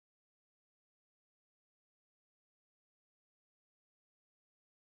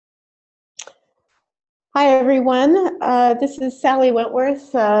Hi, everyone. This is Sally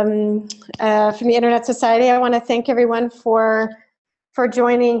Wentworth from the Internet Society. I want to thank everyone for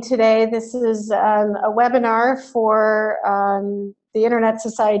joining today. This is a webinar for the Internet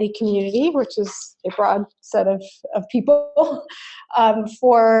Society community, which is a broad set of people,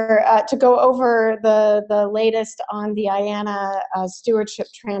 to go over the latest on the IANA stewardship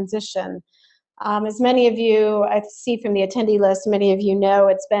transition. As many of you, I see from the attendee list, many of you know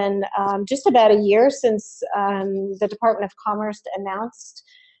it's been just about a year since the Department of Commerce announced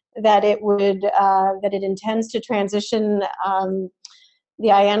that it intends to transition the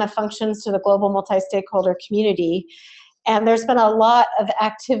IANA functions to the global multi-stakeholder community. And there's been a lot of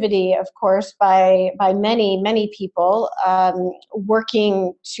activity, of course, by many people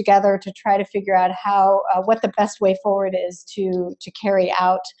working together to try to figure out what the best way forward is to carry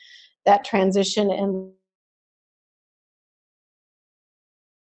out that transition. And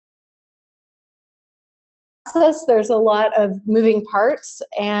there's a lot of moving parts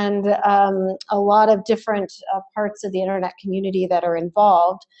and a lot of different parts of the internet community that are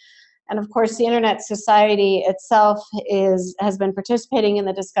involved. And of course, the Internet Society itself has been participating in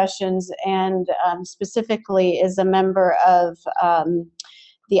the discussions and specifically is a member of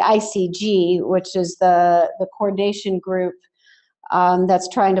the ICG, which is the coordination group that's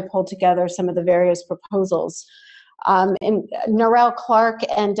trying to pull together some of the various proposals. And Norel Clark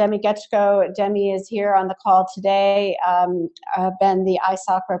and Demi Getschko, Demi is here on the call today, have been the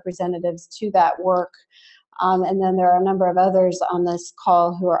ISOC representatives to that work. And then there are a number of others on this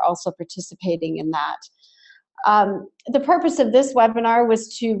call who are also participating in that. The purpose of this webinar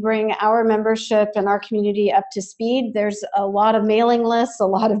was to bring our membership and our community up to speed. There's a lot of mailing lists, a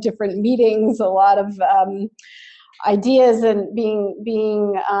lot of different meetings, a lot of ideas and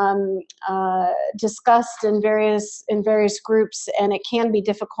being discussed in various groups, and it can be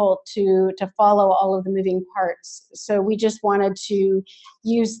difficult to follow all of the moving parts. So we just wanted to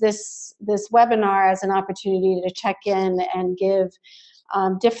use this webinar as an opportunity to check in and give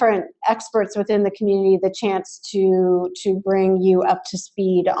different experts within the community the chance to bring you up to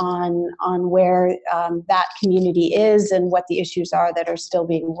speed on where that community is and what the issues are that are still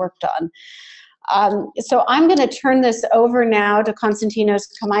being worked on. So I'm going to turn this over now to Konstantinos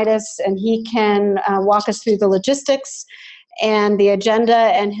Kamaitis, and he can walk us through the logistics and the agenda,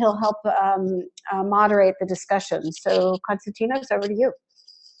 and he'll help moderate the discussion. So Konstantinos, over to you.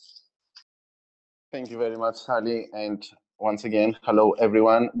 Thank you very much, Sally, and once again, hello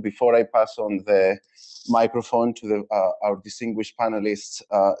everyone. Before I pass on the microphone to our distinguished panelists,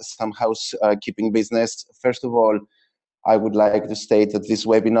 some housekeeping business. First of all, I would like to state that this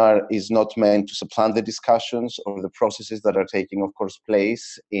webinar is not meant to supplant the discussions or the processes that are taking, of course,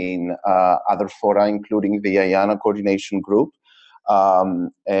 place in other fora, including the IANA coordination group.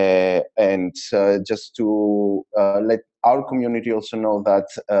 Just to let our community also know that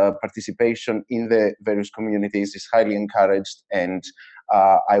participation in the various communities is highly encouraged, and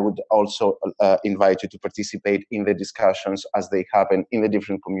I would also invite you to participate in the discussions as they happen in the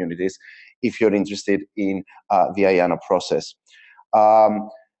different communities if you're interested in the IANA process.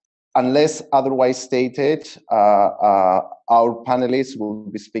 Unless otherwise stated, our panelists will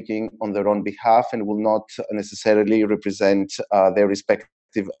be speaking on their own behalf and will not necessarily represent their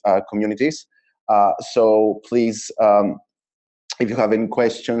respective communities. So please, if you have any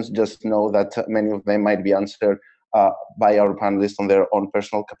questions, just know that many of them might be answered by our panelists on their own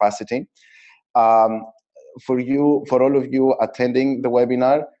personal capacity. For all of you attending the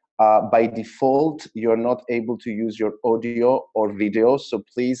webinar, by default, you're not able to use your audio or video. So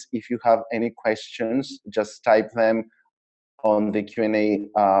please, if you have any questions, just type them on the Q&A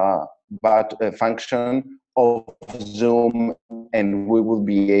function of Zoom, and we will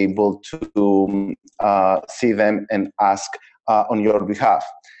be able to see them and ask on your behalf.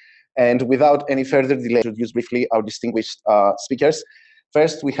 And without any further delay, I'll introduce briefly our distinguished speakers.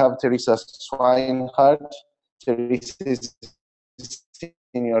 First, we have Teresa Swinehart. Teresa is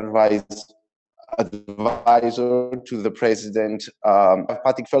Senior Advisor to the President,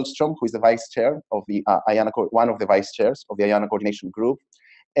 Patrik Fältström, who is the Vice Chair of the one of the Vice Chairs of the IANA Coordination Group.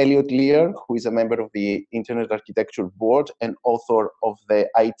 Eliot Lear, who is a member of the Internet Architecture Board and author of the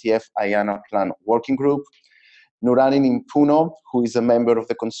ITF IANAPLAN Working Group. Nurani Nimpuno, who is a member of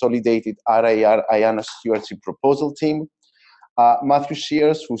the Consolidated RIR IANA Stewardship Proposal Team. Matthew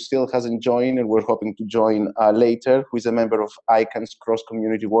Shears, who still hasn't joined and we're hoping to join later, who is a member of ICANN's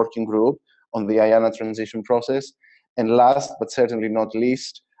Cross-Community Working Group on the IANA transition process. And last, but certainly not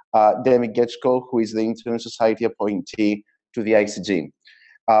least, Demi Getschko, who is the Internet Society appointee to the ICG.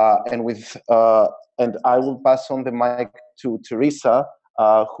 And I will pass on the mic to Teresa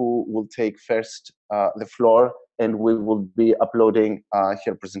who will take first the floor, and we will be uploading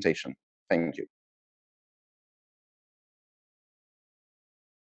her presentation. Thank you.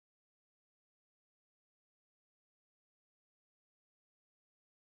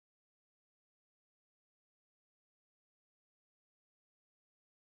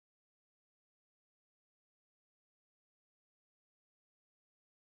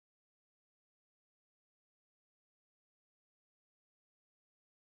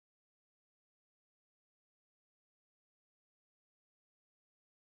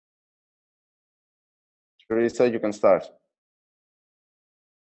 Teresa, you can start.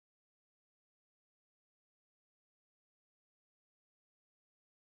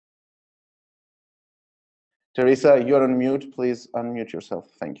 Teresa, you're on mute. Please unmute yourself.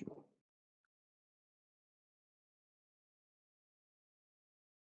 Thank you.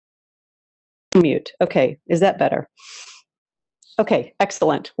 Mute. Okay, is that better? Okay,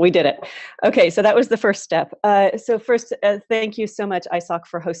 excellent. We did it. Okay, so that was the first step. So first, thank you so much, ISOC,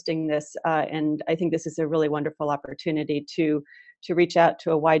 for hosting this. And I think this is a really wonderful opportunity to reach out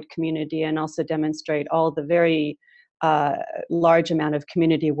to a wide community and also demonstrate all the very large amount of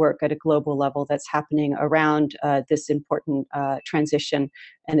community work at a global level that's happening around this important transition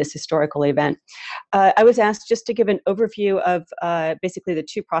and this historical event. I was asked just to give an overview of basically the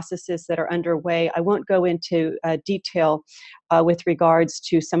two processes that are underway. I won't go into detail with regards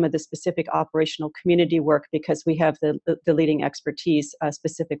to some of the specific operational community work because we have the leading expertise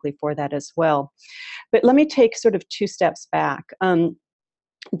specifically for that as well. But let me take sort of two steps back.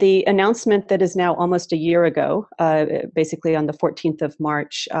 The announcement that is now almost a year ago, basically on the 14th of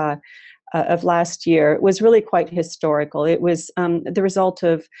March of last year, was really quite historical. It was the result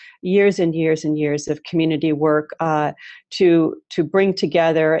of years and years and years of community work to bring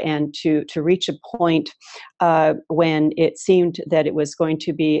together and to reach a point when it seemed that it was going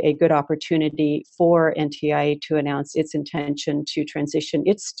to be a good opportunity for NTIA to announce its intention to transition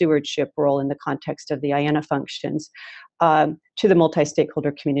its stewardship role in the context of the IANA functions to the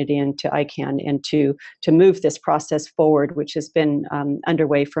multi-stakeholder community and to ICANN, and to move this process forward, which has been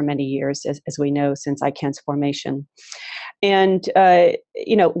underway for many years, as we know, since ICANN's formation. And,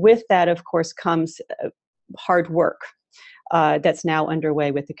 you know, with that, of course, comes hard work that's now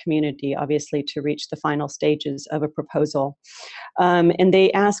underway with the community, obviously, to reach the final stages of a proposal. And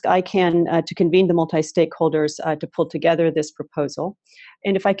they ask ICANN to convene the multi-stakeholders to pull together this proposal.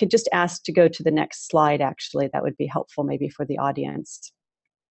 And if I could just ask to go to the next slide, actually, that would be helpful maybe for the audience.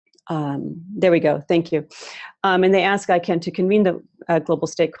 There we go, thank you. And they ask ICANN to convene the global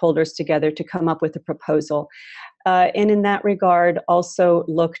stakeholders together to come up with a proposal. And in that regard, also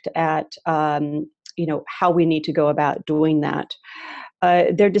looked at you know, how we need to go about doing that.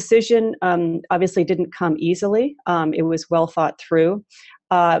 Their decision obviously didn't come easily. It was well thought through,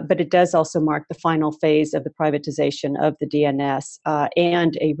 but it does also mark the final phase of the privatization of the DNS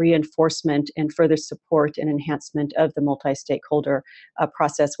and a reinforcement and further support and enhancement of the multi-stakeholder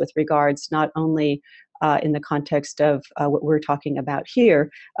process with regards not only in the context of what we're talking about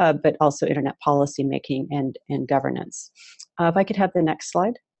here, but also internet policy making and governance. If I could have the next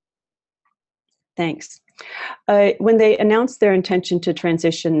slide. Thanks. When they announced their intention to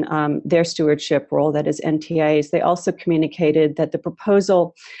transition their stewardship role, that is NTIA's, they also communicated that the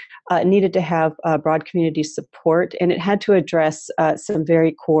proposal needed to have broad community support, and it had to address some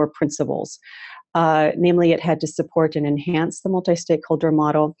very core principles. Namely, it had to support and enhance the multi-stakeholder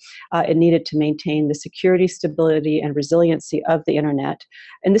model. It needed to maintain the security, stability, and resiliency of the internet.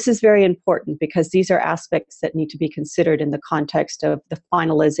 And this is very important because these are aspects that need to be considered in the context of the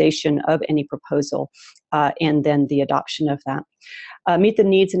finalization of any proposal and then the adoption of that. Meet the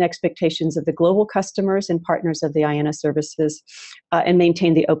needs and expectations of the global customers and partners of the IANA services, and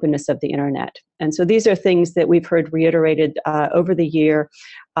maintain the openness of the internet. And so these are things that we've heard reiterated over the year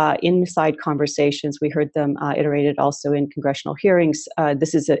in side conversations. We heard them iterated also in congressional hearings.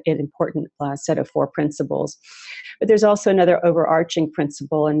 This is an important set of 4 principles. But there's also another overarching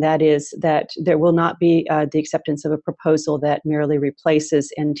principle, and that is that there will not be the acceptance of a proposal that merely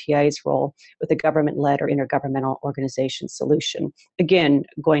replaces NTIA's role with a government-led or intergovernmental organization solution. Again,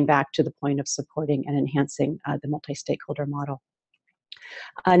 going back to the point of supporting and enhancing the multi-stakeholder model.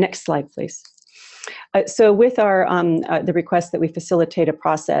 Next slide, please. So with our the request that we facilitate a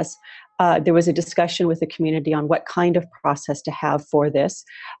process, there was a discussion with the community on what kind of process to have for this.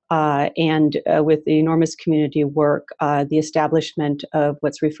 And with the enormous community work, the establishment of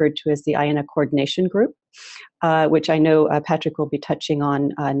what's referred to as the IANA Coordination Group, which I know Patrik will be touching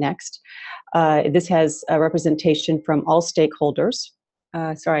on next. This has a representation from all stakeholders.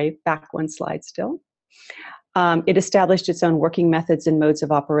 Sorry, back one slide still. It established its own working methods and modes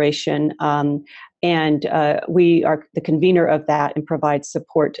of operation, and we are the convener of that and provide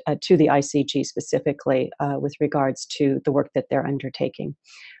support to the ICG specifically with regards to the work that they're undertaking.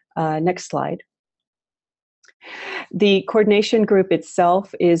 Next slide. The coordination group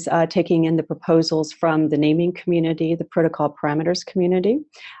itself is taking in the proposals from the naming community, the protocol parameters community,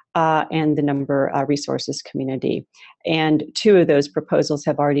 and the number resources community. And 2 of those proposals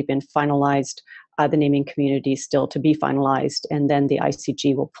have already been finalized. The naming community is still to be finalized, and then the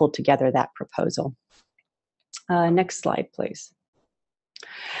ICG will pull together that proposal. Next slide, please.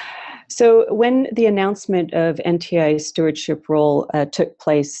 So when the announcement of NTI's stewardship role took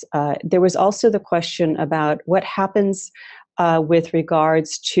place, there was also the question about what happens with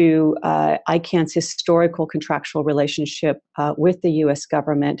regards to ICANN's historical contractual relationship with the U.S.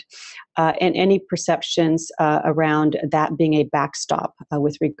 government and any perceptions around that being a backstop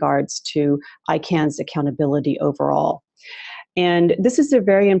with regards to ICANN's accountability overall. And this is a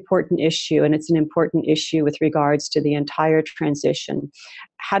very important issue, and it's an important issue with regards to the entire transition.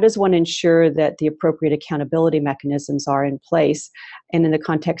 How does one ensure that the appropriate accountability mechanisms are in place? And in the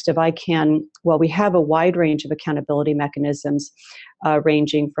context of ICANN, well, we have a wide range of accountability mechanisms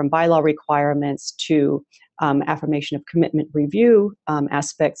ranging from bylaw requirements to affirmation of commitment review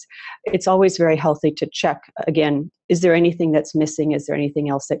aspects. It's always very healthy to check, again, is there anything that's missing? Is there anything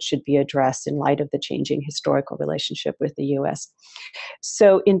else that should be addressed in light of the changing historical relationship with the US?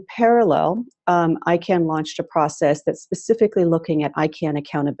 So in parallel, ICANN launched a process that's specifically looking at ICANN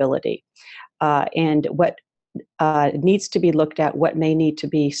accountability and what needs to be looked at, what may need to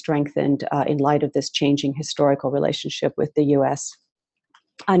be strengthened in light of this changing historical relationship with the US.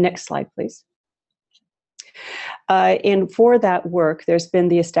 Next slide, please. And for that work, there's been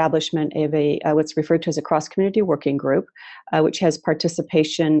the establishment of a what's referred to as a cross-community working group, which has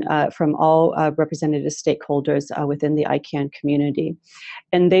participation from all representative stakeholders within the ICANN community.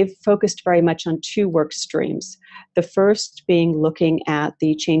 And they've focused very much on 2 work streams. The first being looking at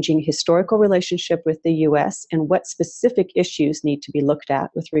the changing historical relationship with the US and what specific issues need to be looked at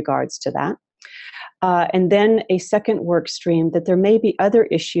with regards to that. And then a second work stream that there may be other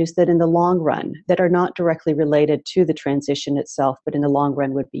issues that in the long run that are not directly related to the transition itself, but in the long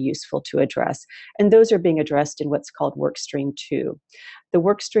run would be useful to address. And those are being addressed in what's called work stream 2. The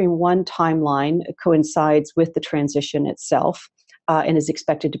work stream 1 timeline coincides with the transition itself and is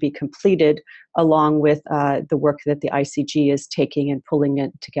expected to be completed along with the work that the ICG is taking and pulling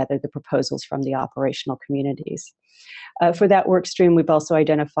it together, the proposals from the operational communities. For that work stream, we've also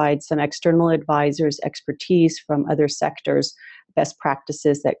identified some external advisors, expertise from other sectors, best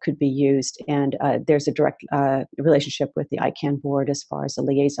practices that could be used, and there's a direct relationship with the ICANN board as far as a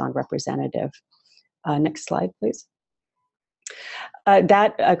liaison representative. Next slide, please.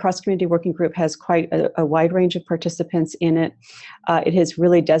 That cross-community working group has quite a wide range of participants in it. It has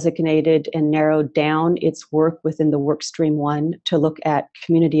really designated and narrowed down its work within the work stream 1 to look at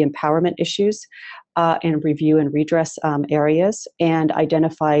community empowerment issues and review and redress areas, and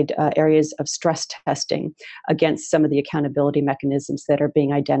identified areas of stress testing against some of the accountability mechanisms that are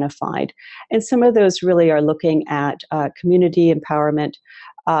being identified. And some of those really are looking at community empowerment,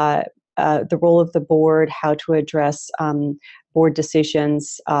 the role of the board, how to address board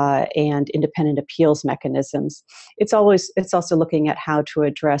decisions and independent appeals mechanisms. It's also looking at how to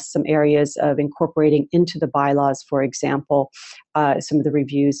address some areas of incorporating into the bylaws, for example, some of the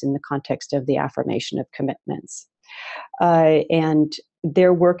reviews in the context of the affirmation of commitments. And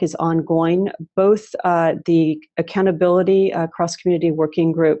their work is ongoing. Both the accountability cross-community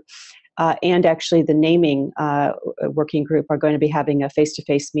working group and actually the naming working group are going to be having a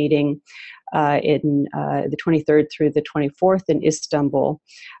face-to-face meeting in the 23rd through the 24th in Istanbul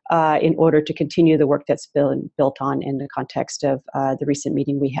in order to continue the work that's been built on in the context of the recent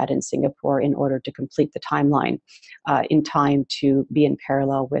meeting we had in Singapore in order to complete the timeline in time to be in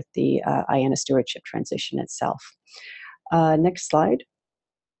parallel with the IANA stewardship transition itself. Next slide.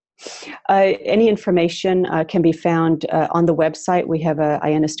 Any information can be found on the website. We have a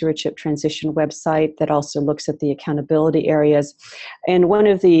IANA Stewardship Transition website that also looks at the accountability areas. And one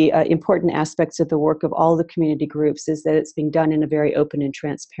of the important aspects of the work of all the community groups is that it's being done in a very open and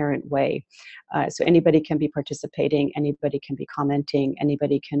transparent way. So anybody can be participating, anybody can be commenting,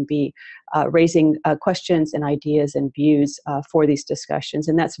 anybody can be raising questions and ideas and views for these discussions.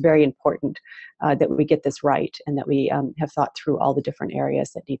 And that's very important that we get this right and that we have thought through all the different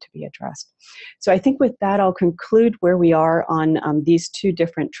areas that need to be addressed. So I think with that, I'll conclude where we are on these 2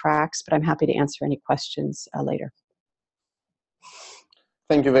 different tracks, but I'm happy to answer any questions later.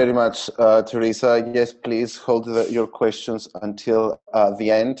 Thank you very much, Teresa. Yes, please hold your questions until the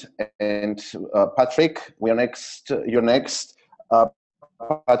end. And Patrik, you're next.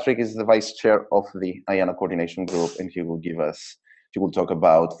 Patrik is the vice chair of the IANA coordination group, and he will talk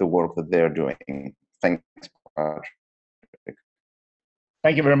about the work that they're doing. Thanks, Patrik.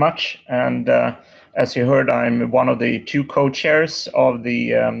 Thank you very much. And as you heard, I'm one of the two co-chairs of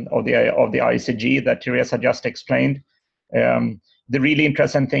the ICG that Teresa just explained. The really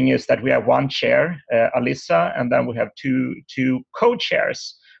interesting thing is that we have one chair, Alyssa, and then we have two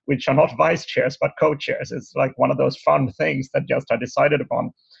co-chairs, which are not vice chairs, but co-chairs. It's like one of those fun things that just are decided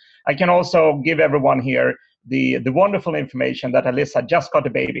upon. I can also give everyone here the wonderful information that Alyssa just got a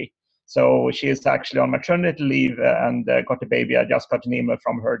baby. So she is actually on maternity leave and got a baby. I just got an email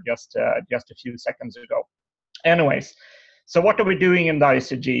from her just a few seconds ago. Anyways, so what are we doing in the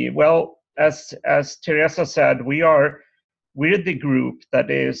ICG? Well, as Teresa said, we're the group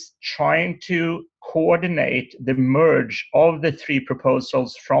that is trying to coordinate the merge of the three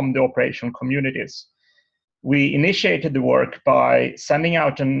proposals from the operational communities. We initiated the work by sending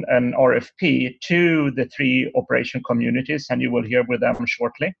out an RFP to the three operational communities, and you will hear with them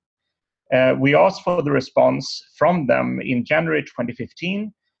shortly. We asked for the response from them in January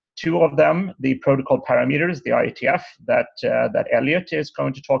 2015. Two of them, the protocol parameters, the IETF, that Eliot is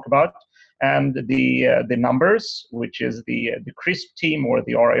going to talk about, and the numbers, which is the CRISP team or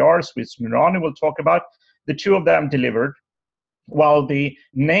the RIRs, which Mirani will talk about. The two of them delivered, while the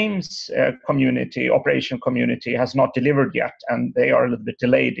names community, operation community, has not delivered yet, and they are a little bit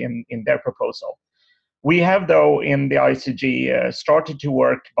delayed in their proposal. We have, though, in the ICG started to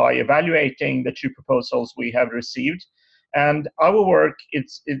work by evaluating the two proposals we have received. And our work,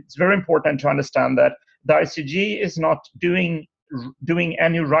 it's very important to understand that the ICG is not doing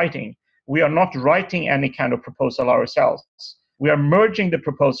any writing. We are not writing any kind of proposal ourselves. We are merging the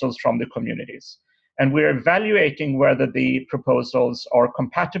proposals from the communities. And we're evaluating whether the proposals are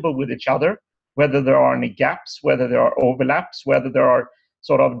compatible with each other, whether there are any gaps, whether there are overlaps, whether there are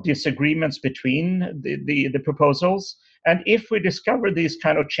sort of disagreements between the proposals. And if we discover these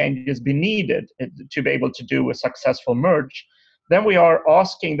kind of changes be needed to be able to do a successful merge, then we are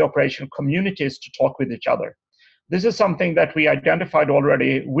asking the operational communities to talk with each other. This is something that we identified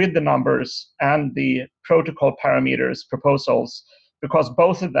already with the numbers and the protocol parameters proposals, because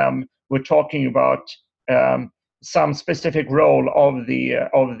both of them were talking about some specific role of the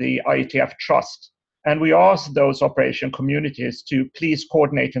IETF trust. And we asked those operation communities to please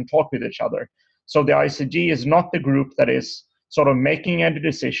coordinate and talk with each other. So the ICG is not the group that is sort of making any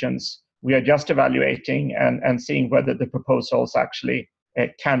decisions. We are just evaluating and seeing whether the proposals actually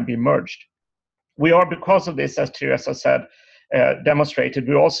can be merged. We are, because of this, as Teresa said, demonstrated,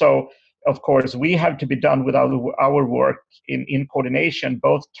 we also, of course, we have to be done with our work in coordination,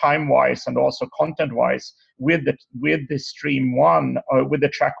 both time-wise and also content-wise, with the stream one, or with the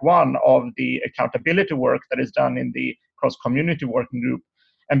track one of the accountability work that is done in the cross-community working group.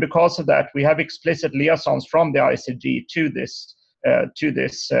 And because of that, we have explicit liaisons from the ICG to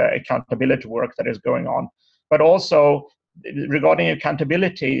this accountability work that is going on. But also, regarding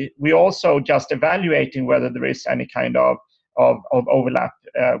accountability, we also just evaluating whether there is any kind of overlap,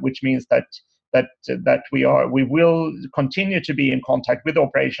 which means that we will continue to be in contact with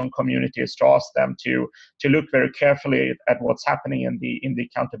operational communities to ask them to look very carefully at what's happening in the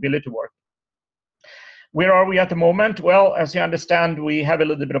accountability work. Where are we at the moment? Well, as you understand, we have a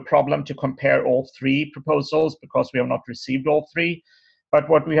little bit of problem to compare all three proposals because we have not received all three. But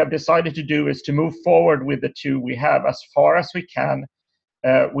what we have decided to do is to move forward with the two we have as far as we can.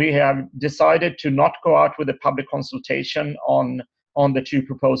 We have decided to not go out with a public consultation on the two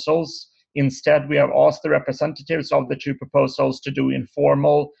proposals. Instead, we have asked the representatives of the two proposals to do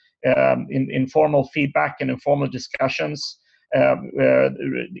informal feedback and informal discussions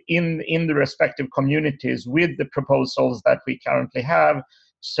in the respective communities with the proposals that we currently have,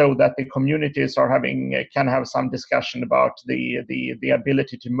 so that the communities can have some discussion about the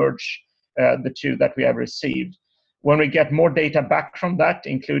ability to merge the two that we have received. When we get more data back from that,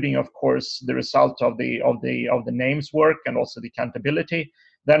 including, of course, the result of the names work and also the accountability,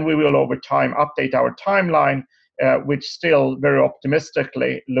 then we will over time update our timeline, which still very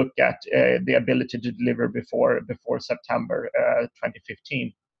optimistically look at the ability to deliver before September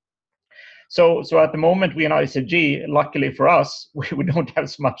 2015. So at the moment, we in ICG, luckily for us, we don't have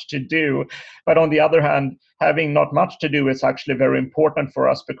so much to do. But on the other hand, having not much to do is actually very important for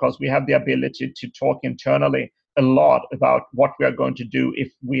us, because we have the ability to talk internally a lot about what we are going to do if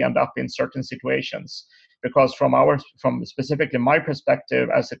we end up in certain situations. Because from specifically my perspective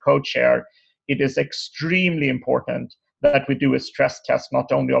as a co-chair, it is extremely important that we do a stress test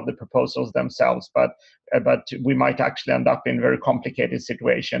not only of the proposals themselves, but we might actually end up in a very complicated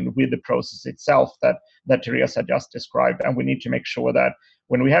situation with the process itself that Teresa just described. And we need to make sure that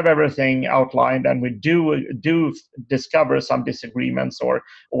when we have everything outlined and we do discover some disagreements or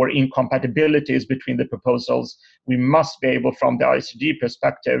incompatibilities between the proposals, we must be able, from the ICG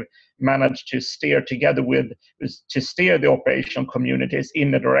perspective, manage to steer the operational communities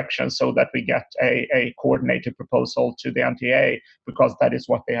in a direction so that we get a coordinated proposal to the NTA, because that is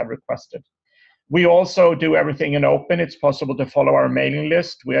what they have requested. We also do everything in open. It's possible to follow our mailing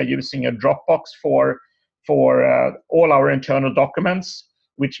list. We are using a Dropbox for all our internal documents,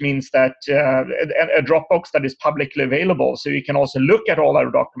 which means that a Dropbox that is publicly available. So you can also look at all our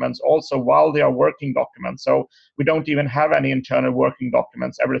documents also while they are working documents. So we don't even have any internal working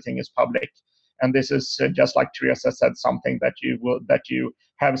documents. Everything is public. And this is, just like Teresa said, something that you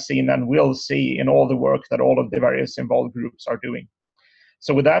have seen and will see in all the work that all of the various involved groups are doing.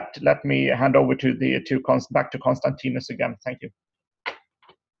 So with that, let me hand over back to Konstantinos again. Thank you.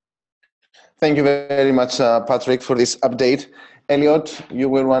 Thank you very much, Patrik, for this update. Eliot, you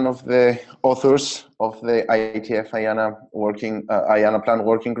were one of the authors of the IETF IANAPLAN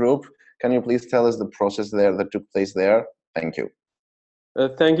working group. Can you please tell us the process there that took place there? Thank you.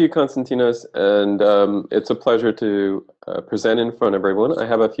 Thank you, Konstantinos, and it's a pleasure to present in front of everyone. I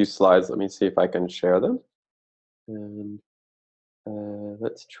have a few slides. Let me see if I can share them. And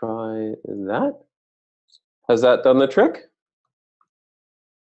let's try that. Has that done the trick?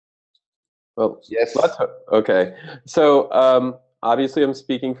 Well, yes. Okay. So obviously, I'm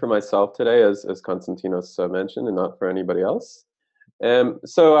speaking for myself today, as Konstantinos mentioned, and not for anybody else.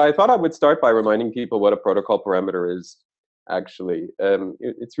 So I thought I would start by reminding people what a protocol parameter is. Actually,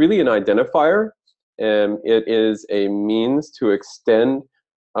 it's really an identifier. It is a means to extend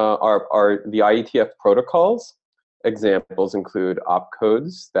the IETF protocols. Examples include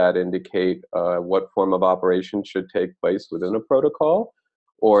opcodes that indicate what form of operation should take place within a protocol,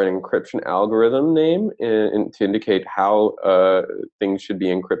 or an encryption algorithm name to indicate how things should be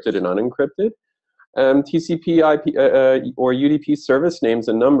encrypted and unencrypted. TCP, IP, or UDP service names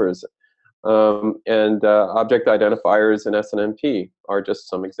and numbers. And object identifiers and SNMP are just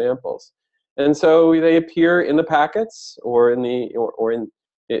some examples. And so they appear in the packets, or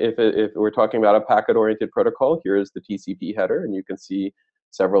if we're talking about a packet-oriented protocol, here is the TCP header, and you can see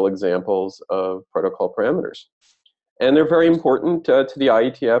several examples of protocol parameters. And they're very important to the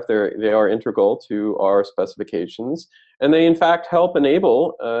IETF. They are integral to our specifications, and they in fact help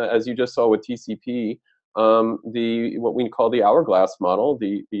enable, as you just saw with TCP, what we call the hourglass model,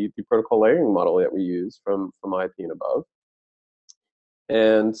 the protocol layering model that we use from IP and above.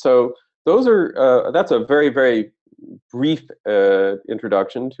 And so those are that's a very, very brief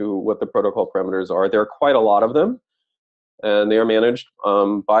introduction to what the protocol parameters are. There are quite a lot of them, and they are managed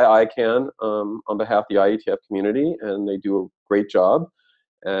by ICANN on behalf of the IETF community, and they do a great job.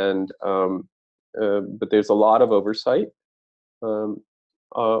 And but there's a lot of oversight.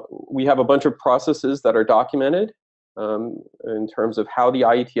 We have a bunch of processes that are documented in terms of how the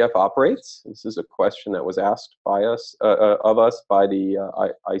IETF operates. This is a question that was asked by us of us by the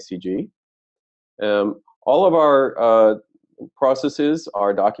ICG. All of our processes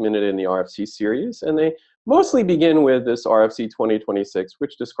are documented in the RFC series, and they mostly begin with this RFC 2026,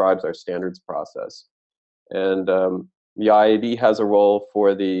 which describes our standards process. And the IAB has a role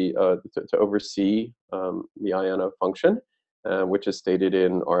for to oversee the IANA function, which is stated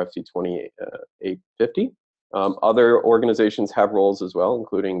in RFC 2850. Other organizations have roles as well,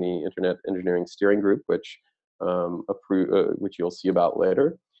 including the Internet Engineering Steering Group, which you'll see about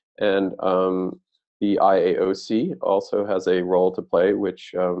later. And the IAOC also has a role to play,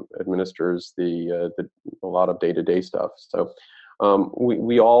 which administers a lot of day-to-day stuff. So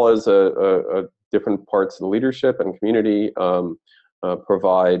we all, as a different parts of the leadership and community,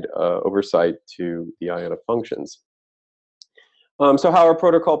 provide oversight to the IANA functions. So how are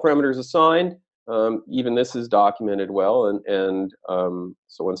protocol parameters assigned? Even this is documented well, and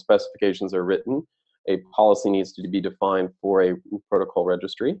so when specifications are written, a policy needs to be defined for a protocol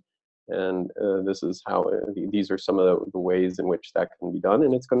registry. And this is how, these are some of the ways in which that can be done.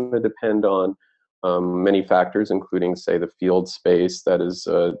 And it's going to depend on many factors, including, say, the field space that is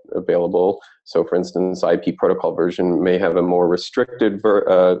available. So, for instance, IP protocol version may have a more restricted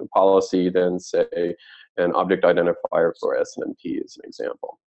policy than, say, an object identifier for SNMP, as an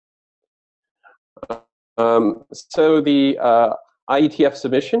example. So the IETF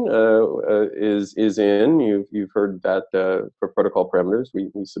submission is in. You've heard that for protocol parameters, we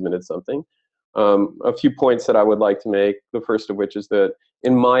submitted something. A few points that I would like to make, the first of which is that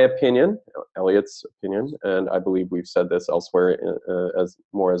In my opinion, Eliot's opinion, and I believe we've said this elsewhere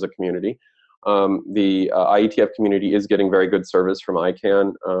as a community, the IETF community is getting very good service from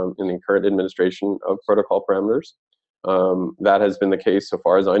ICANN in the current administration of protocol parameters. That has been the case, so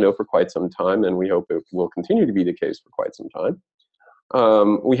far as I know, for quite some time, and we hope it will continue to be the case for quite some time.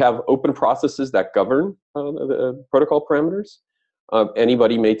 We have open processes that govern the protocol parameters.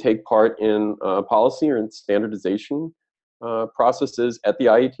 Anybody may take part in policy or in standardization processes at the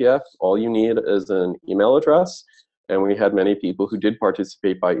IETF. All you need is an email address, and we had many people who did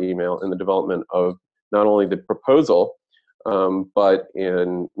participate by email in the development of not only the proposal, but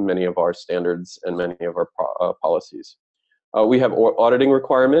in many of our standards and many of our policies. We have auditing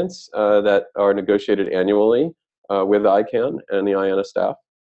requirements that are negotiated annually with ICANN and the IANA staff.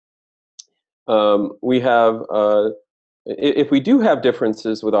 We have, if we do have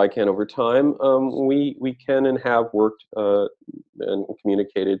differences with ICANN over time, we can and have worked and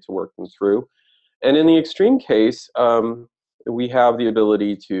communicated to work them through. And in the extreme case, we have the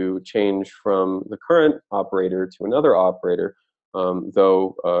ability to change from the current operator to another operator,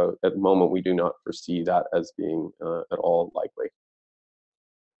 though at the moment we do not foresee that as being at all likely.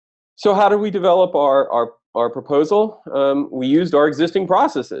 So how did we develop our proposal? We used our existing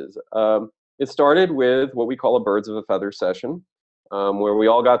processes. It started with what we call a birds of a feather session, where we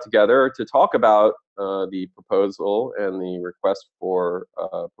all got together to talk about the proposal and the request for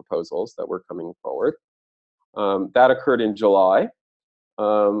proposals that were coming forward. That occurred in July.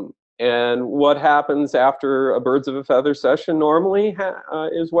 And what happens after a birds of a feather session normally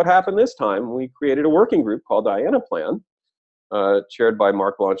is what happened this time. We created a working group called IANAPLAN, chaired by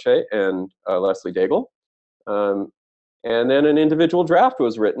Mark Blanchet and Leslie Daigle. And then an individual draft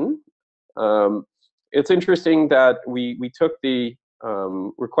was written. It's interesting that we took the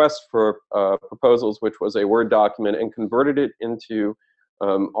request for proposals, which was a Word document, and converted it into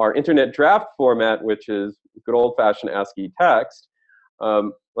our internet draft format, which is good old-fashioned ASCII text.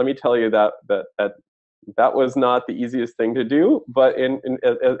 Let me tell you that was not the easiest thing to do, but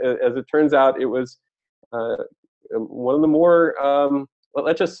as it turns out, it was one of the more, well,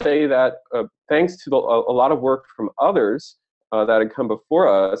 let's just say that thanks to a lot of work from others that had come before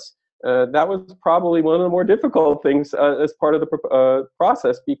us, that was probably one of the more difficult things as part of the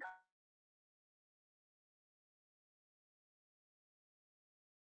process, because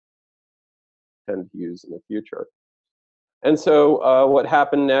tend to use in the future. And so what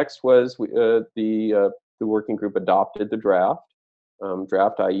happened next was the working group adopted the draft,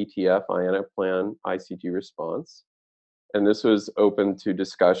 draft IETF, IANAPLAN, ICG response. And this was open to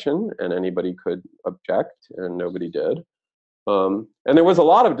discussion, and anybody could object, and nobody did. And there was a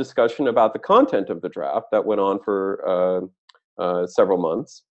lot of discussion about the content of the draft that went on for several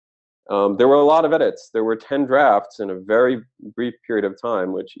months. There were a lot of edits. There were 10 drafts in a very brief period of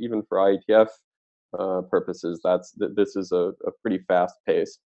time, which even for IETF purposes, this is a pretty fast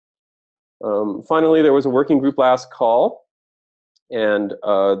pace. Finally, there was a working group last call, and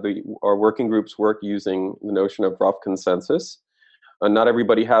our working groups work using the notion of rough consensus. Not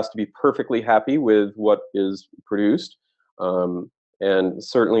everybody has to be perfectly happy with what is produced. And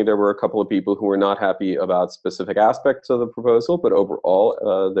certainly there were a couple of people who were not happy about specific aspects of the proposal, but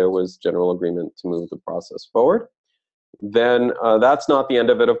overall there was general agreement to move the process forward. Then that's not the end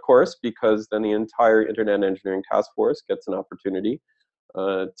of it, of course, because then the entire Internet Engineering Task Force gets an opportunity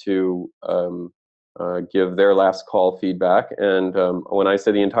to give their last call feedback. And when I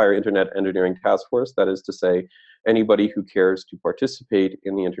say the entire Internet Engineering Task Force, that is to say anybody who cares to participate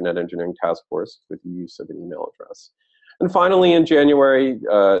in the Internet Engineering Task Force with the use of an email address. And finally, in January,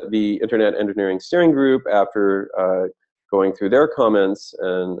 the Internet Engineering Steering Group, after going through their comments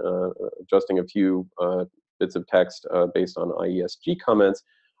and adjusting a few bits of text based on IESG comments,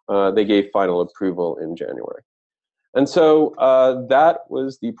 they gave final approval in January. And so that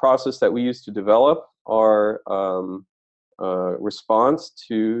was the process that we used to develop our response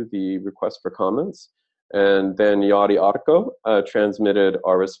to the request for comments. And then Yari Arko transmitted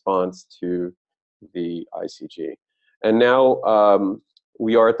our response to the ICG. And now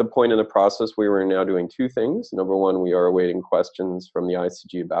we are at the point in the process where we're now doing two things. Number one, we are awaiting questions from the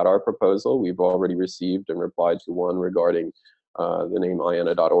ICG about our proposal. We've already received and replied to one regarding the name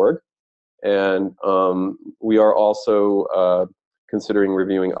IANA.org. And we are also considering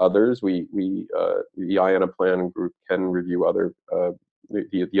reviewing others. The IANAPLAN group can review other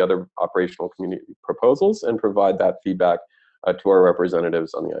the other operational community proposals and provide that feedback to our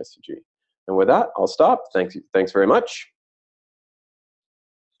representatives on the ICG. And with that, I'll stop. Thanks very much.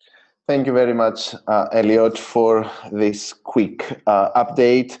 Thank you very much, Eliot, for this quick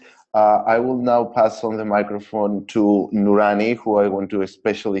update. I will now pass on the microphone to Nurani, who I want to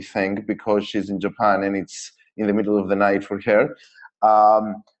especially thank because she's in Japan and it's in the middle of the night for her.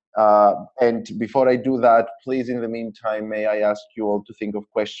 And before I do that, please, in the meantime, may I ask you all to think of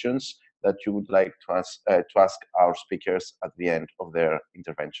questions that you would like to ask our speakers at the end of their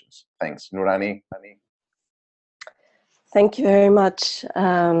interventions. Thanks. Nurani? Thank you very much.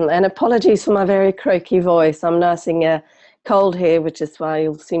 And apologies for my very croaky voice. I'm nursing a cold here, which is why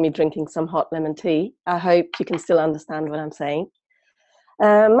you'll see me drinking some hot lemon tea. I hope you can still understand what I'm saying.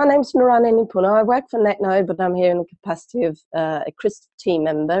 My name's Nurani Nipuno. I work for NetNode, but I'm here in the capacity of a CRISP team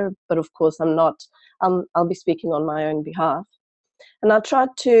member. But of course, I'm not. I'll be speaking on my own behalf. And I'll try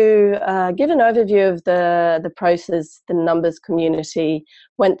to give an overview of the process the numbers community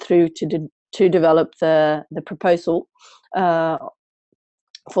went through to develop the proposal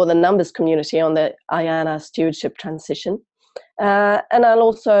for the numbers community on the IANA stewardship transition. And I'll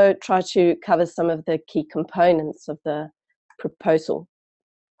also try to cover some of the key components of the proposal.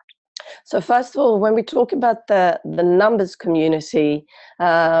 So first of all, when we talk about the numbers community,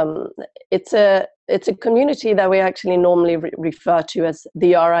 it's a community that we actually normally refer to as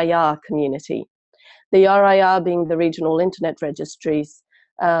the RIR community. The RIR being the regional internet registries,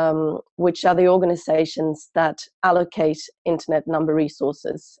 which are the organizations that allocate internet number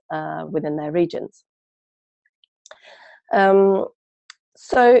resources within their regions. So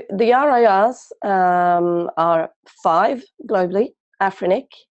the RIRs are 5 globally: AFRINIC,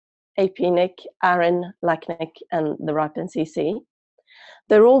 APNIC, ARIN, LACNIC, and the RIPE NCC.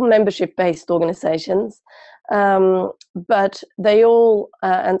 They're all membership-based organizations, but they all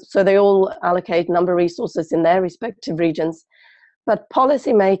they all allocate number resources in their respective regions. But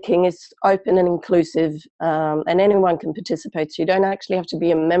policy making is open and inclusive, and anyone can participate. So you don't actually have to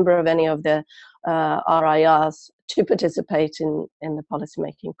be a member of any of the RIRs to participate in the policy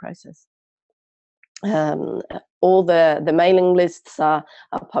making process. All the mailing lists are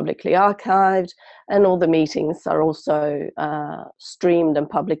publicly archived, and all the meetings are also streamed and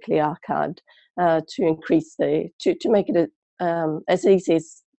publicly archived to increase to make it as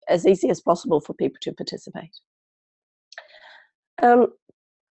easy as possible for people to participate.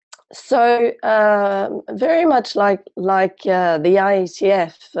 So very much like the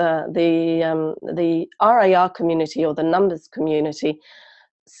IETF, the RIR community or the numbers community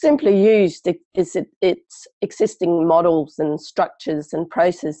simply used its existing models and structures and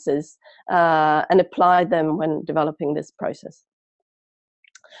processes and applied them when developing this process.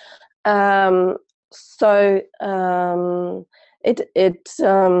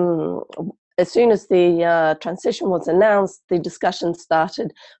 As soon as the transition was announced, the discussion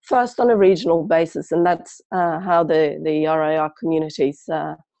started first on a regional basis, and that's how the RIR communities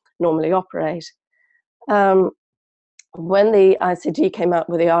normally operate. When the ICG came out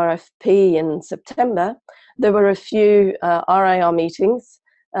with the RFP in September, there were a few RIR meetings.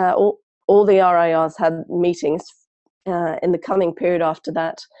 All the RIRs had meetings in the coming period after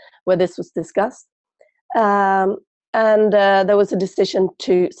that where this was discussed. And there was a decision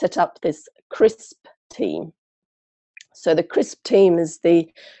to set up this CRISP team. So the CRISP team is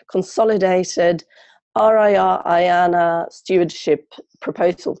the Consolidated RIR IANA Stewardship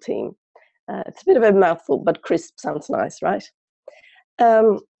Proposal Team. It's a bit of a mouthful, but CRISP sounds nice, right?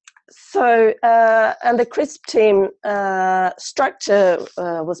 And the CRISP team structure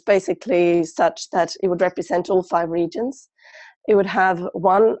was basically such that it would represent all 5 regions. It would have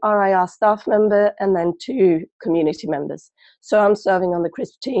 1 RIR staff member and then 2 community members. So I'm serving on the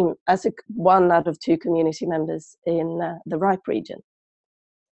CRISP team as 1 out of 2 community members in the RIPE region.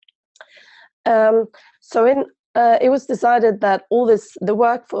 It was decided that the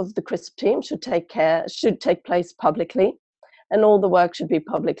work of the CRISP team should take place publicly, and all the work should be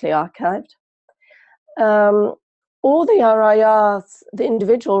publicly archived. All the RIRs, the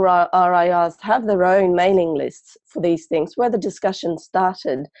individual RIRs, have their own mailing lists for these things, where the discussion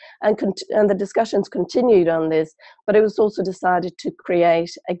started, and the discussions continued on this. But it was also decided to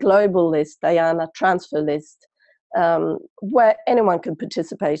create a global list, the IANA transfer list, where anyone could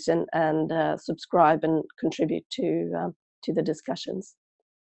participate and subscribe and contribute to the discussions.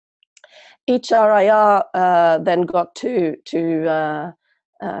 Each RIR then got to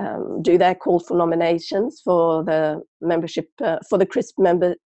do their call for nominations for the membership, for the CRISP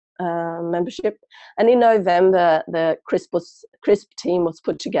membership. And in November, the CRISP team was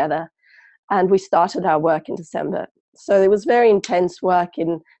put together, and we started our work in December. So it was very intense work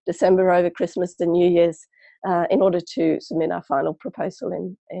in December over Christmas and New Year's in order to submit our final proposal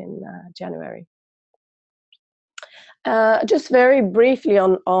in January. Just very briefly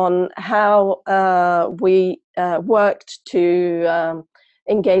on how we worked to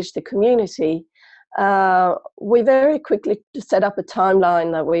engage the community, we very quickly set up a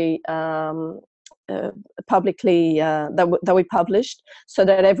timeline that we publicly that we published, so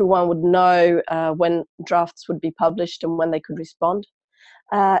that everyone would know when drafts would be published and when they could respond.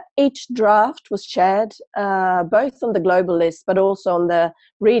 Each draft was shared both on the global list but also on the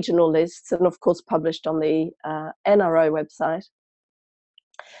regional lists, and of course published on the NRO website.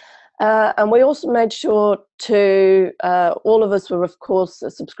 And we also made sure to, all of us were of course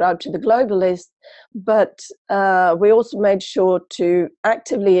subscribed to the global list, but we also made sure to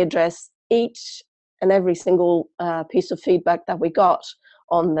actively address each and every single piece of feedback that we got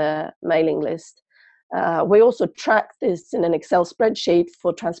on the mailing list. We also tracked this in an Excel spreadsheet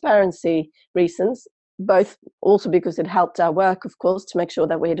for transparency reasons, both also because it helped our work, of course, to make sure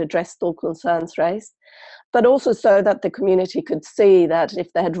that we had addressed all concerns raised, but also so that the community could see that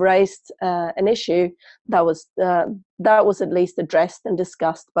if they had raised an issue, that was at least addressed and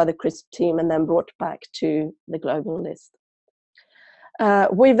discussed by the CRISP team and then brought back to the global list.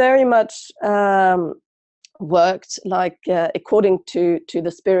 We very much worked according to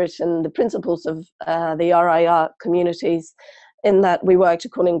the spirit and the principles of the RIR communities, in that we worked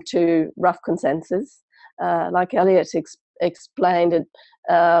according to rough consensus. Like Eliot explained, it,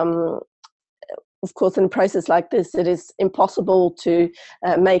 of course, in a process like this, it is impossible to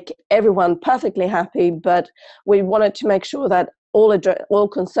make everyone perfectly happy, but we wanted to make sure that all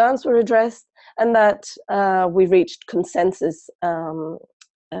concerns were addressed and that we reached consensus on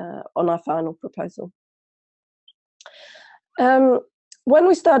our final proposal. When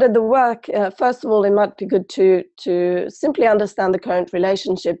we started the work, first of all, it might be good to simply understand the current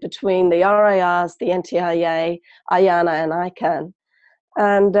relationship between the RIRs, the NTIA, IANA, and ICANN.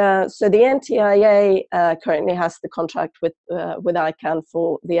 And so the NTIA currently has the contract with ICANN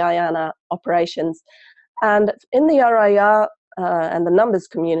for the IANA operations. And in the RIR and the numbers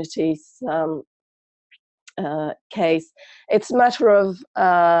communities case, it's a matter of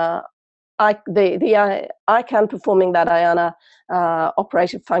the ICANN performing that IANA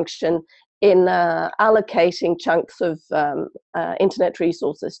operator function in allocating chunks of internet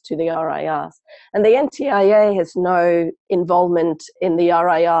resources to the RIRs. And the NTIA has no involvement in the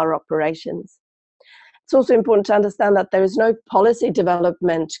RIR operations. It's also important to understand that there is no policy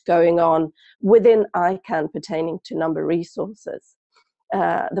development going on within ICANN pertaining to number resources.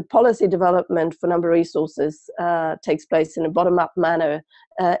 The policy development for number resources takes place in a bottom-up manner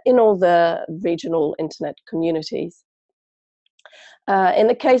in all the regional internet communities. In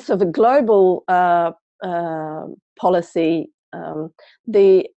the case of a global policy,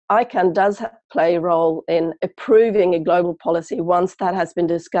 the ICANN does play a role in approving a global policy once that has been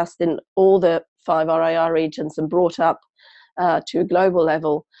discussed in all the 5 RIR regions and brought up to a global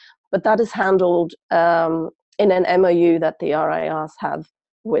level. But that is handled in an MOU that the RIRs have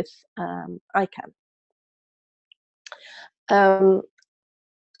with ICANN.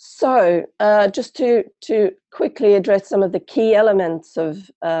 So just to quickly address some of the key elements of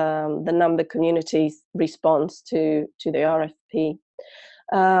the number community's response to the RFP.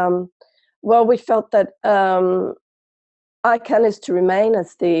 Well, we felt that ICANN is to remain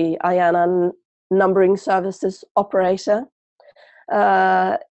as the IANA numbering services operator.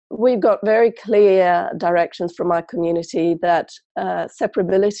 We've got very clear directions from our community that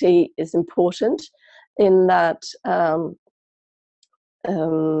separability is important, in that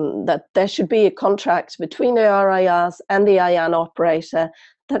that there should be a contract between the RIRs and the IANA operator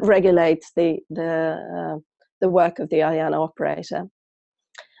that regulates the work of the IANA operator.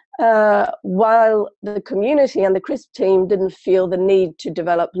 While the community and the CRISP team didn't feel the need to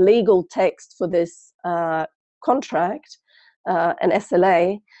develop legal text for this contract, an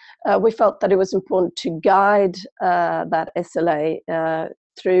SLA, we felt that it was important to guide that SLA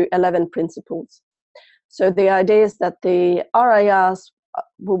through 11 principles. So the idea is that the RIRs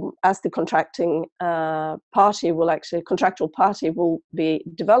will, as the contracting party, contractual party, will be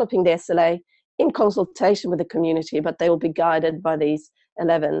developing the SLA in consultation with the community, but they will be guided by these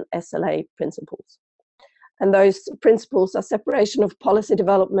 11 SLA principles. And those principles are separation of policy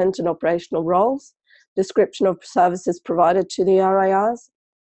development and operational roles, description of services provided to the RIRs,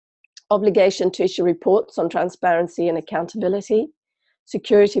 obligation to issue reports on transparency and accountability,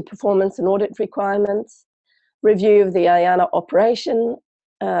 security, performance and audit requirements, review of the IANA operation,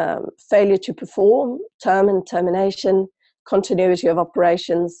 failure to perform, term and termination, continuity of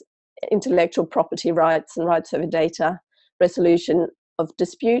operations, intellectual property rights and rights over data, resolution of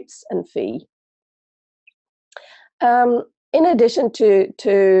disputes and fee. In addition to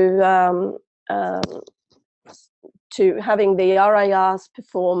having the RIRs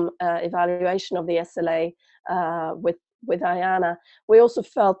perform evaluation of the SLA with with IANA, we also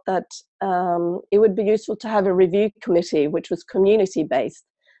felt that it would be useful to have a review committee which was community-based.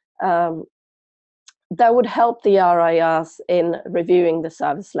 That would help the RIRs in reviewing the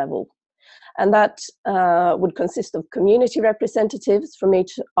service level. And that would consist of community representatives from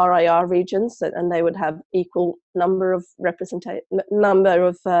each RIR regions, and they would have equal number of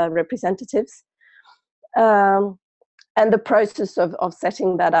representatives. And the process of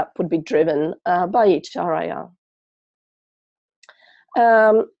setting that up would be driven by each RIR.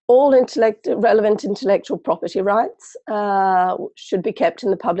 All relevant intellectual property rights should be kept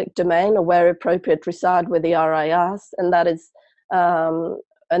in the public domain, or where appropriate reside with the RIRs, and that is,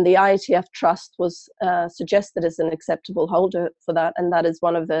 and the IETF Trust was suggested as an acceptable holder for that, and that is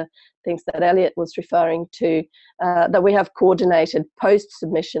one of the things that Eliot was referring to, that we have coordinated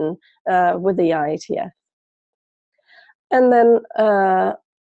post-submission with the IETF. And then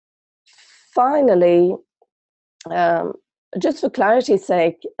finally, just for clarity's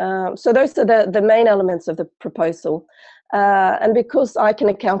sake, so those are the main elements of the proposal. And because ICANN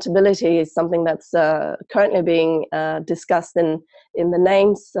accountability is something that's currently being discussed in the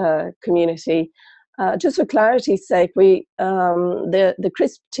names community, just for clarity's sake, the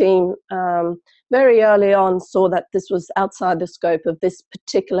CRISP team very early on saw that this was outside the scope of this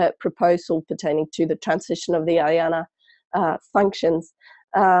particular proposal pertaining to the transition of the IANA functions.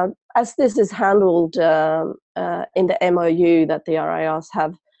 As this is handled in the MOU that the RIRs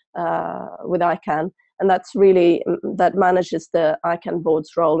have with ICANN, and that's really, that manages the ICANN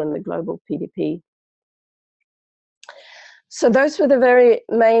board's role in the global PDP. So those were the very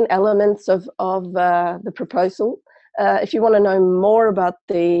main elements of the proposal. If you want to know more about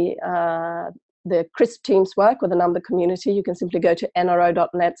the CRISP team's work or the number community, you can simply go to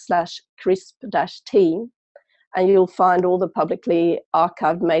nro.net/CRISP-team, and you'll find all the publicly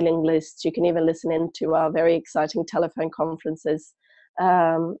archived mailing lists. You can even listen in to our very exciting telephone conferences,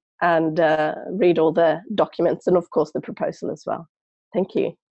 and read all the documents, and of course the proposal as well. Thank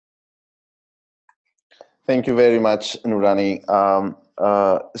you. Thank you very much, Nurani.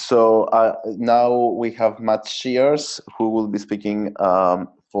 Now we have Matt Shears, who will be speaking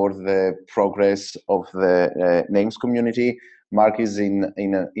for the progress of the names community. Mark is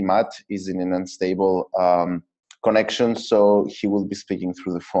Matt is in an unstable connection, so he will be speaking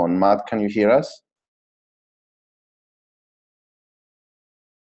through the phone. Matt, can you hear us?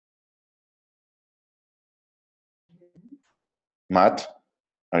 Matt,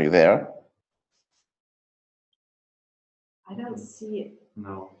 are you there? I don't see it.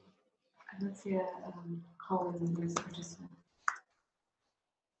 No. I don't see a call in this participant.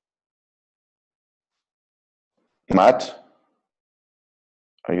 Matt,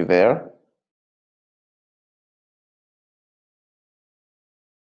 are you there?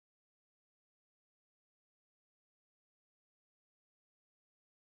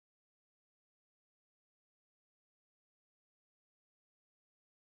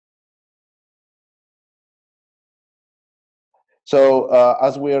 So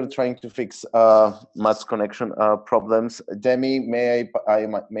as we are trying to fix Matt's connection problems, Demi, may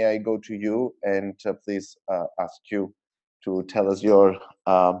I go to you and please ask you to tell us your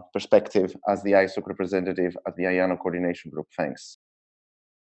perspective as the ISOC representative at the IANA Coordination Group. Thanks.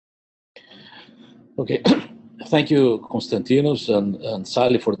 Okay, thank you, Konstantinos and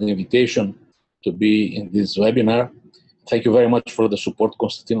Sally, for the invitation to be in this webinar. Thank you very much for the support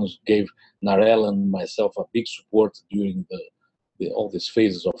Konstantinos gave Narelle and myself, a big support during all these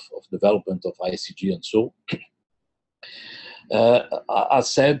phases of development of ICG and so. As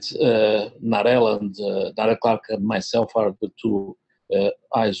said, Narelle and Narelle Clark and myself are the two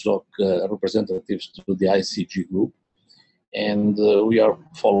ISOC representatives to the ICG group, and we are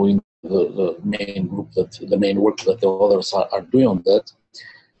following the main group, the main work that the others are doing on that.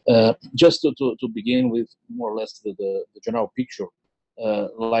 Just to begin with more or less the general picture,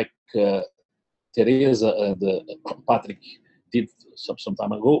 like Teresa and Patrik did some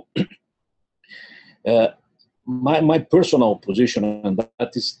time ago. My personal position on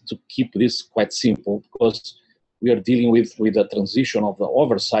that is to keep this quite simple, because we are dealing with a transition of the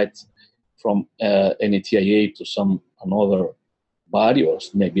oversight from NETIA to another body, or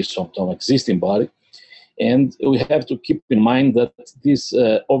maybe some existing body. And we have to keep in mind that this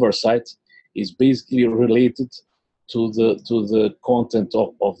oversight is basically related to the content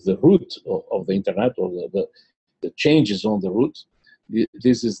of the root of the internet, or the changes on the root.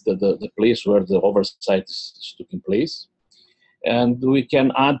 This is the place where the oversight is taking place. And we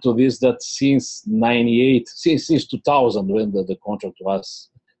can add to this that since 2000, when the contract was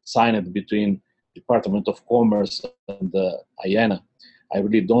signed between Department of Commerce and IANA, I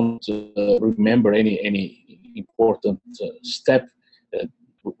really don't remember any important step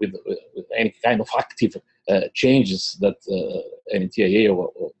with any kind of active changes that NTIA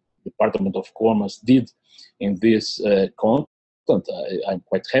or Department of Commerce did in this content. I'm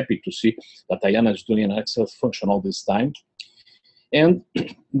quite happy to see that IANA is doing an excellent function all this time. And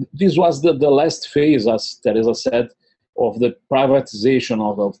this was the last phase, as Teresa said, of the privatization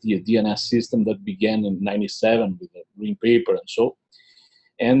of the DNS system that began in '97 with the Green Paper and so.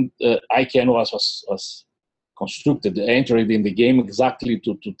 And ICANN was constructed, entered in the game exactly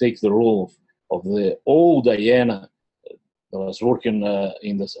to take the role of the old IANA that was working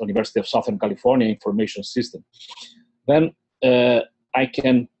in the University of Southern California information system. Then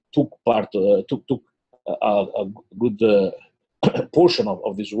ICANN took a good portion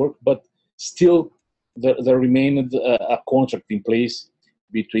of this work, but still there remained a contract in place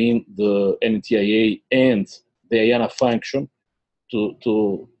between the NTIA and the IANA function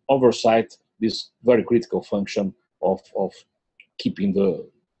to oversight this very critical function of keeping the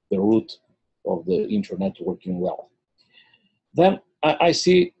root of the internet working well. Then I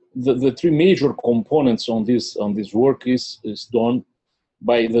see the three major components on this work is done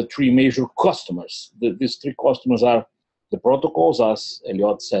by the three major customers. These three customers are the protocols, as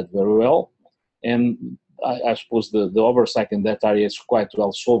Eliot said very well, and I suppose the oversight in that area is quite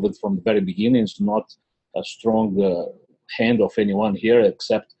well solved from the very beginning. It's not a strong hand of anyone here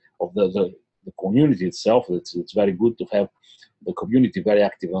except of the community itself. It's very good to have the community very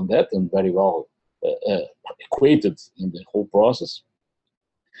active on that and very well equated in the whole process.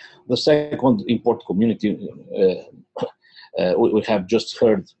 The second important community, we have just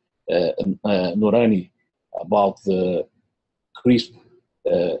heard Nurani about the CRISP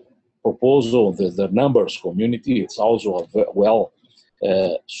proposal, the numbers community. It's also a well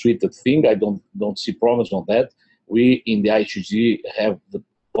suited thing. I don't see problems on that. We in the IHG have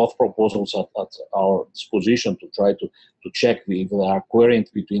both proposals at our disposition to try to check if they are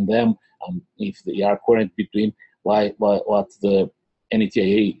coherent between them, and if they are coherent between what the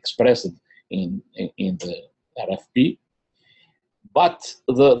NTIA expressed in the RFP. But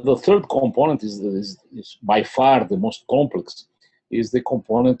the third component is by far the most complex, is the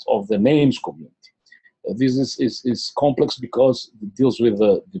component of the names community. This is complex because it deals with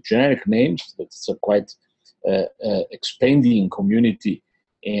the generic names. That's a quite expanding community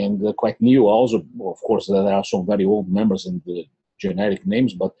and quite new also. Of course, there are some very old members in the generic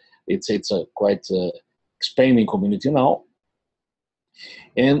names, but it's a quite expanding community now.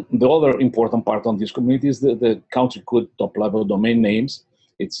 And the other important part on this community is the country code top-level domain names.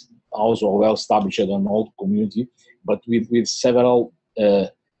 It's also well established in an old community, but with several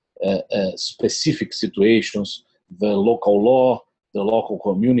specific situations: the local law, the local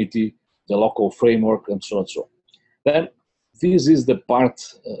community, the local framework, and so on and so on. Then this is the part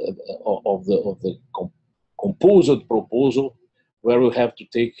of the composite proposal where we have to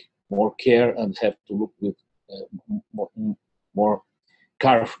take more care and have to look with more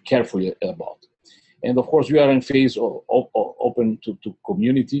carefully about. And of course, we are in phase of open to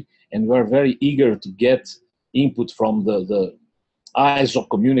community, and we are very eager to get input from the eyes of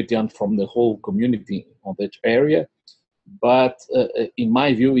community and from the whole community on that area. But in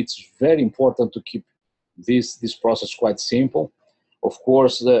my view, it's very important to keep this process quite simple. Of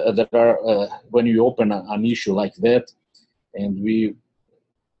course, there are when you open an issue like that, and we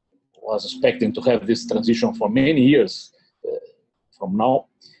was expecting to have this transition for many years from now,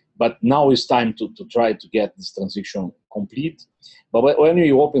 but now it's time to try to get this transition complete. But when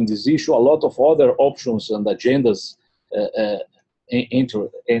you open this issue, a lot of other options and agendas enter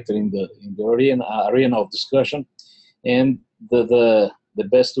in the arena of discussion, and the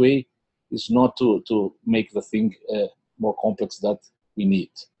best way is not to make the thing more complex that we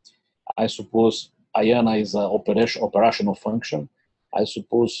need. I suppose IANA is an operational function. I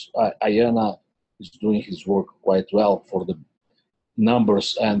suppose IANA is doing his work quite well for the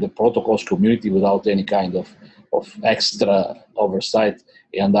numbers and the protocols community without any kind of extra oversight.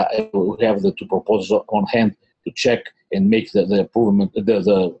 And we have the two proposals on hand to check and make the improvement,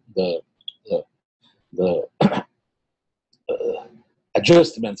 the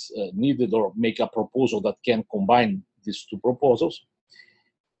adjustments needed, or make a proposal that can combine these two proposals.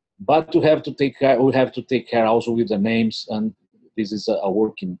 But we have to take care also with the names, and this is a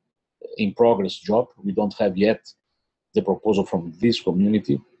work in progress job. We don't have yet the proposal from this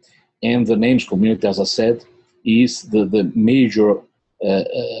community, and the names community, as I said, is the major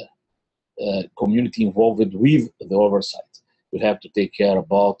community involved with the oversight. We have to take care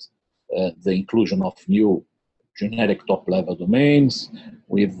about the inclusion of new generic top-level domains,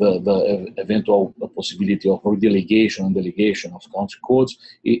 with the eventual possibility of redelegation and delegation of country codes.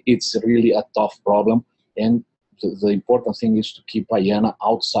 It's really a tough problem, And the important thing is to keep IANA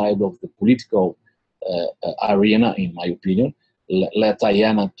outside of the political arena, in my opinion. Let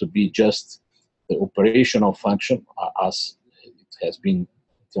IANA to be just the operational function as it has been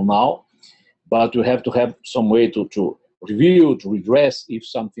till now, but you have to have some way to review, to redress if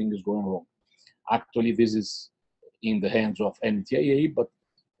something is going wrong. Actually, this is in the hands of NTIA, but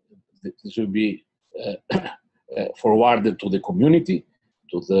this will be forwarded to the community,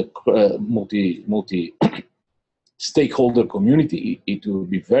 to the multi stakeholder community. It will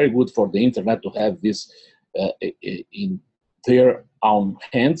be very good for the internet to have this in their own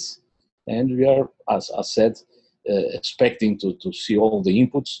hands. And we are, as I said, expecting to see all the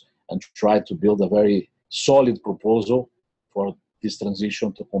inputs and try to build a very solid proposal for this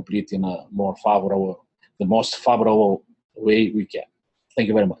transition to complete in a more favorable, the most favorable way we can. Thank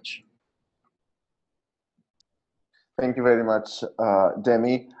you very much. Thank you very much,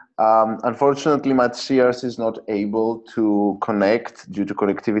 Demi. Unfortunately, Matthias is not able to connect due to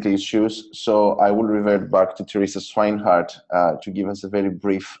connectivity issues, so I will revert back to Teresa Swinehart to give us a very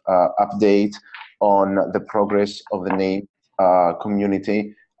brief update on the progress of the name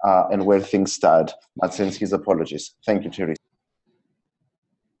community and where things stand. Matt sends his apologies. Thank you, Teresa.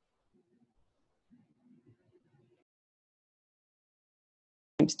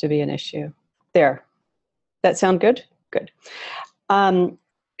 Seems to be an issue. There. That sound good? Good.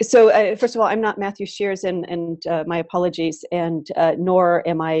 So first of all, I'm not Matthew Shears, and my apologies, and nor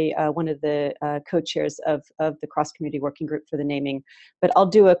am I one of the co-chairs of the cross-community working group for the naming, but I'll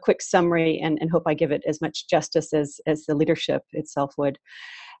do a quick summary and hope I give it as much justice as the leadership itself would.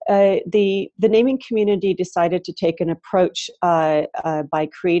 The naming community decided to take an approach by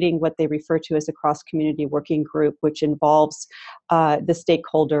creating what they refer to as a cross-community working group, which involves the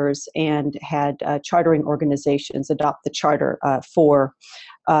stakeholders and had chartering organizations adopt the charter for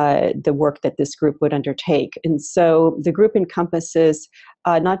the work that this group would undertake. And so the group encompasses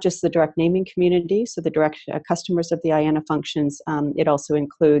not just the direct naming community, so the direct customers of the IANA functions. It also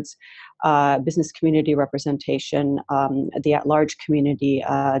includes business community representation, the at-large community,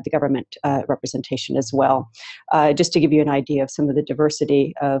 the government representation as well. Just to give you an idea of some of the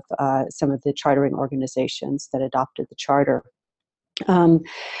diversity of some of the chartering organizations that adopted the charter.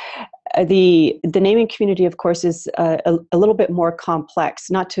 The naming community, of course, is a little bit more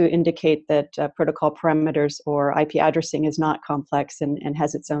complex, not to indicate that protocol parameters or IP addressing is not complex and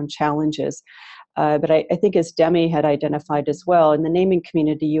has its own challenges. But I think, as Demi had identified as well, in the naming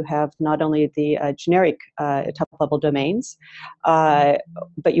community, you have not only the generic top-level domains,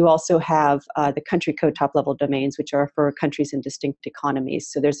 but you also have the country code top-level domains, which are for countries and distinct economies.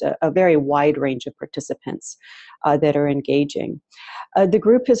 So there's a very wide range of participants that are engaging. The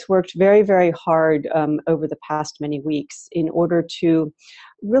group has worked very, very hard over the past many weeks in order to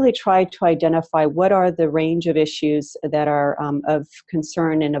really try to identify what are the range of issues that are of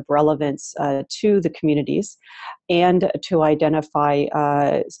concern and of relevance to the communities, and to identify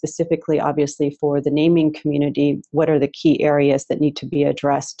specifically, obviously, for the naming community, what are the key areas that need to be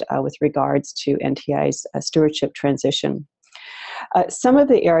addressed with regards to NTI's stewardship transition. Some of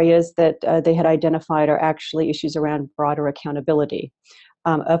the areas that they had identified are actually issues around broader accountability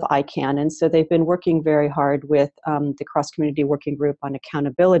of ICANN. And so they've been working very hard with the cross-community working group on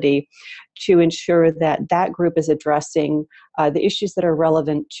accountability to ensure that that group is addressing the issues that are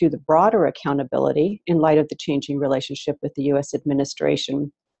relevant to the broader accountability in light of the changing relationship with the U.S.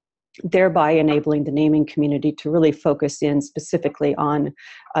 administration, thereby enabling the naming community to really focus in specifically on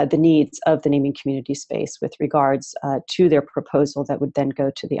the needs of the naming community space with regards to their proposal that would then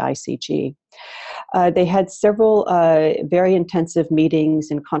go to the ICG. They had several very intensive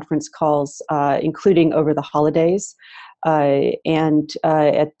meetings and conference calls, including over the holidays. And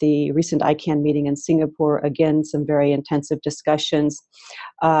at the recent ICANN meeting in Singapore, again, some very intensive discussions,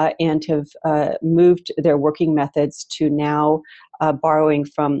 and have moved their working methods to now borrowing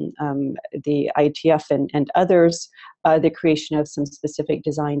from the IETF and others, the creation of some specific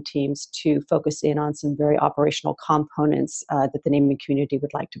design teams to focus in on some very operational components that the naming community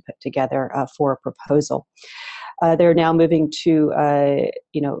would like to put together for a proposal. They're now moving to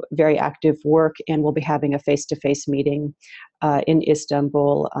very active work, and we'll be having a face-to-face meeting in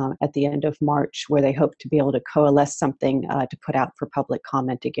Istanbul at the end of March, where they hope to be able to coalesce something to put out for public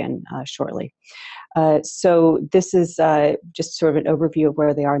comment again shortly. So this is just sort of an overview of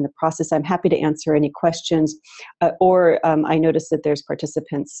where they are in the process. I'm happy to answer any questions, or I noticed that there's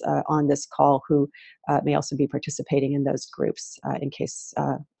participants on this call who may also be participating in those groups in case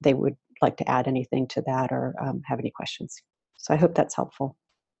they would like to add anything to that or have any questions. So I hope that's helpful.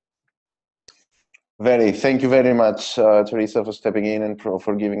 Thank you very much, Teresa, for stepping in and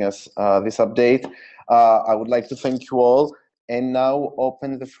for giving us this update. I would like to thank you all and now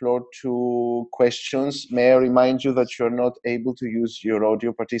open the floor to questions. May I remind you that you're not able to use your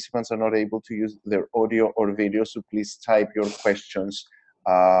audio, participants are not able to use their audio or video, so please type your questions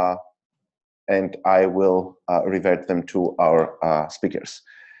and I will revert them to our speakers.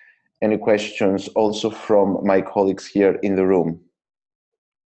 Any questions also from my colleagues here in the room?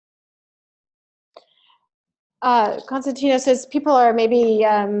 Constantino says people are maybe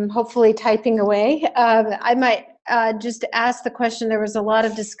hopefully typing away. I might just ask the question. There was a lot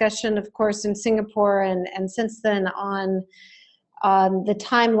of discussion, of course, in Singapore and since then on the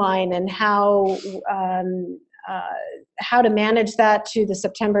timeline and how to manage that to the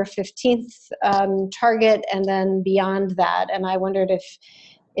September 15th target and then beyond that. And I wondered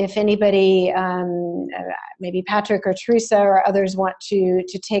if anybody, maybe Patrik or Teresa or others want to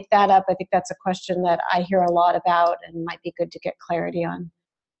take that up. I think that's a question that I hear a lot about and might be good to get clarity on.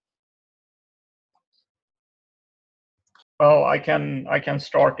 Well, I can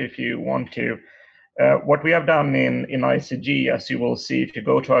start if you want to. What we have done in ICG, as you will see if you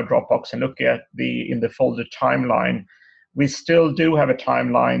go to our Dropbox and look at in the folder timeline, we still do have a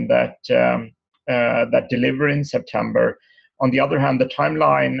timeline that deliver in September. On the other hand, the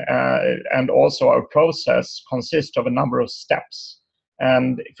timeline and also our process consist of a number of steps.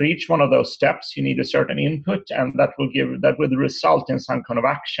 And for each one of those steps, you need a certain input, and that will result in some kind of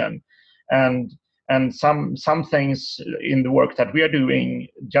action. And some things in the work that we are doing,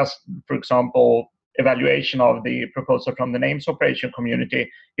 just for example, evaluation of the proposal from the names operation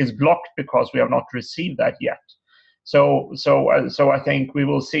community is blocked because we have not received that yet. So I think we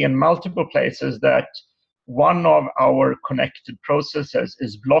will see in multiple places that one of our connected processes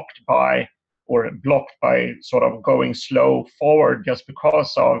is blocked by sort of going slow forward just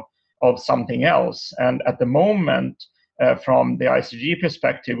because of something else. And at the moment, from the ICG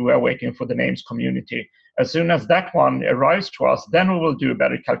perspective, we are waiting for the names community. As soon as that one arrives to us, then we will do a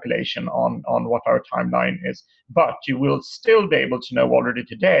better calculation on what our timeline is. But you will still be able to know already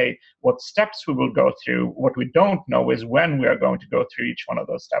today what steps we will go through. What we don't know is when we are going to go through each one of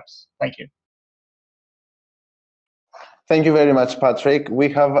those steps. Thank you. Thank you very much, Patrik. We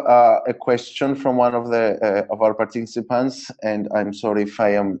have a question from one of our participants, and I'm sorry if I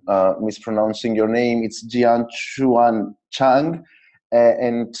am mispronouncing your name. It's Jian Chuan Chang,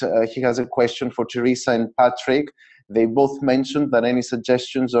 and he has a question for Teresa and Patrik. They both mentioned that any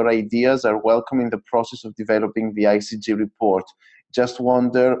suggestions or ideas are welcome in the process of developing the ICG report. Just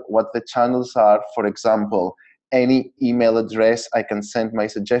wonder what the channels are, for example, any email address I can send my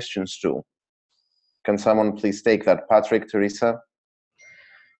suggestions to. Can someone please take that? Patrik, Teresa?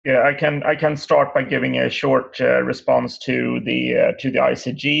 Yeah, I can start by giving a short response to the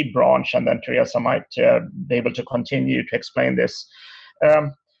ICG branch, and then Teresa might be able to continue to explain this.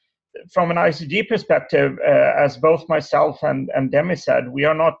 From an ICG perspective, as both myself and Demi said, we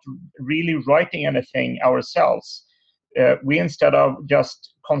are not really writing anything ourselves. We, instead of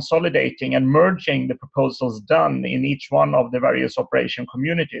just consolidating and merging the proposals done in each one of the various operation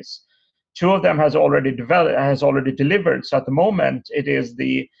communities, two of them has already delivered. So at the moment, it is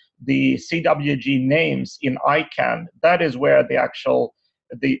the CWG names in ICANN. That is where the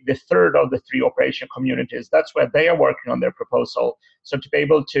third of the three operation communities, that's where they are working on their proposal. So to be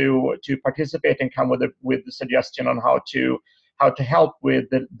able to participate and come with the suggestion on how to help with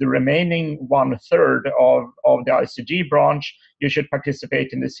the remaining 1/3 of the ICG branch, you should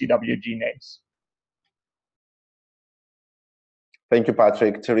participate in the CWG names. Thank you,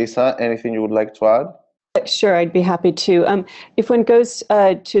 Patrik. Teresa, anything you would like to add? Sure, I'd be happy to. If one goes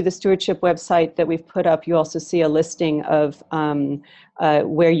to the stewardship website that we've put up, you also see a listing of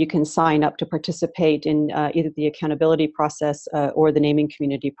where you can sign up to participate in either the accountability process or the naming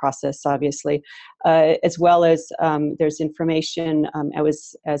community process, obviously, as well as there's information,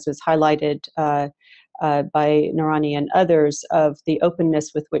 as was highlighted by Narani and others, of the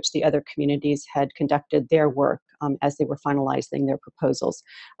openness with which the other communities had conducted their work as they were finalizing their proposals.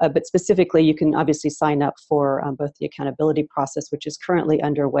 But specifically, you can obviously sign up for both the accountability process, which is currently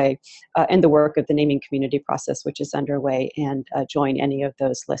underway, and the work of the naming community process, which is underway, and join any of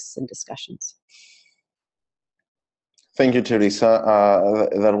those lists and discussions. Thank you, Teresa.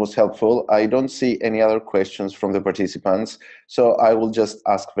 That was helpful. I don't see any other questions from the participants, so I will just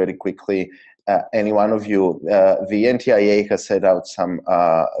ask very quickly, any one of you, the NTIA has set out some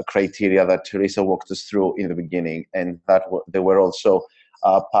criteria that Teresa walked us through in the beginning, and that they were also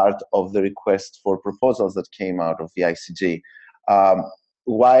part of the request for proposals that came out of the ICG.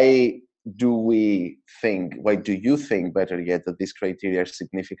 Why do we think, why do you think, better yet, that these criteria are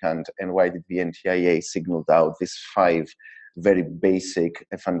significant, and why did the NTIA signaled out these 5 very basic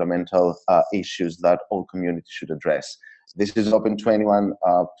and fundamental issues that all communities should address? This is open to anyone.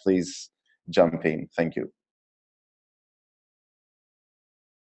 Please jump in. Thank you.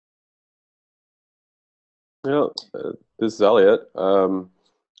 Well, this is Eliot.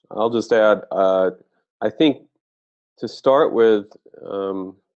 I'll just add, I think to start with,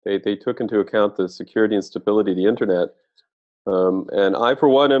 they took into account the security and stability of the internet. And I, for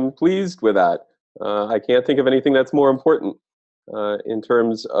one, am pleased with that. I can't think of anything that's more important in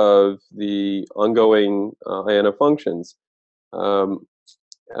terms of the ongoing IANA functions.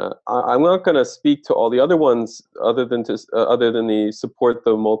 I'm not going to speak to all the other ones other than the support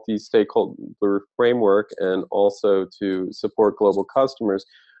the multi-stakeholder framework and also to support global customers.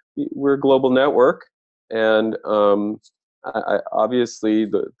 We're a global network, and obviously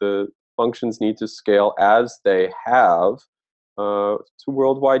the functions need to scale as they have to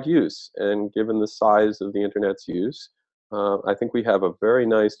worldwide use. And given the size of the internet's use, I think we have a very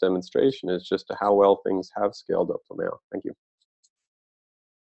nice demonstration as just to how well things have scaled up till now. Thank you.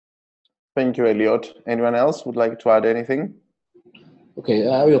 Thank you, Eliot. Anyone else would like to add anything? Okay,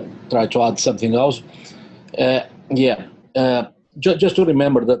 I will try to add something else. Just to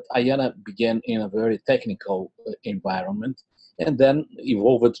remember that IANA began in a very technical environment and then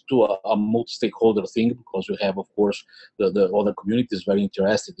evolved to a multi-stakeholder thing, because we have, of course, the other communities very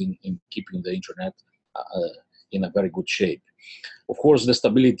interested in keeping the internet in a very good shape. Of course, the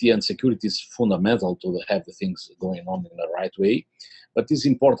stability and security is fundamental to have the things going on in the right way, but it's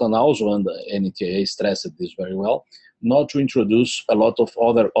important also, and the NTIA stressed this very well, not to introduce a lot of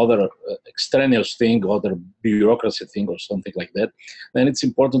other extraneous thing, other bureaucracy thing or something like that. Then it's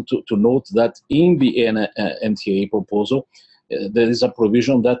important to note that in the NTIA proposal, there is a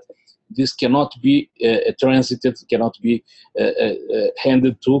provision that this cannot be transited, cannot be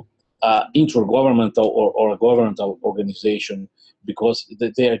handed to intergovernmental or a governmental organization, because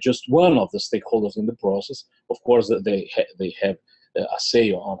they are just one of the stakeholders in the process. Of course, they have a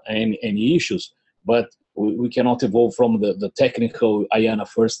say on any issues, but we cannot evolve from the technical IANA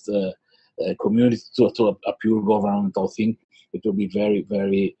first community to a pure governmental thing. It will be very,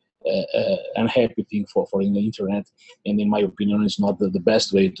 very unhappy thing for the internet, and in my opinion, it's not the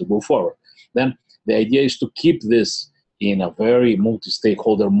best way to go forward. Then the idea is to keep this in a very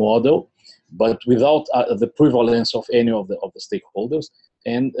multi-stakeholder model, but without the prevalence of any of the stakeholders,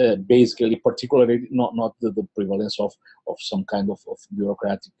 and basically, particularly not the prevalence of some kind of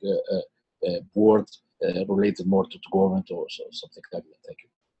bureaucratic board related more to government or something like that. Thank you.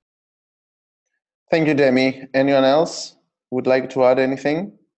 Thank you, Demi. Anyone else would like to add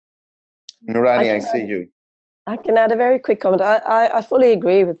anything? Nurani, I see you. I can add a very quick comment. I fully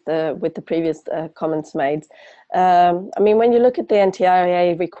agree with the previous comments made. I mean, when you look at the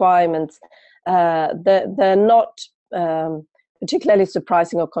NTIA requirements, they're not particularly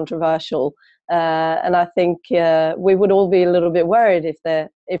surprising or controversial, and I think we would all be a little bit worried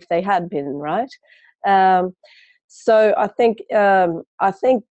if they had been, right? So I think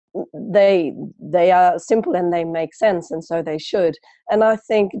they are simple and they make sense, and so they should. And I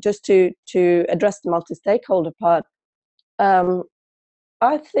think just to address the multi-stakeholder part,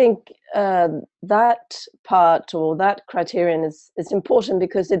 I think that part or that criterion is important,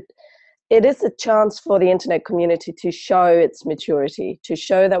 because it is a chance for the internet community to show its maturity, to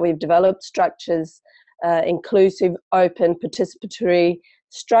show that we've developed structures, inclusive, open, participatory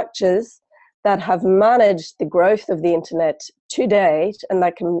structures that have managed the growth of the internet to date, and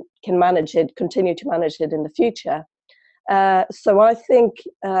that can continue to manage it in the future. So I think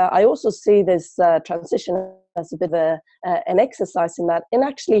I also see this transition as a bit of an exercise in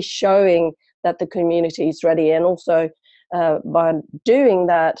actually showing that the community is ready, and also by doing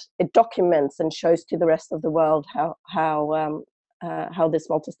that, it documents and shows to the rest of the world how this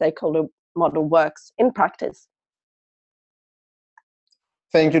multi-stakeholder model works in practice.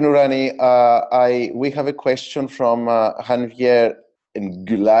 Thank you, Nurani. We have a question from Javier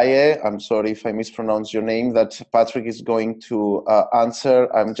Ngulaye. I'm sorry if I mispronounced your name, that Patrik is going to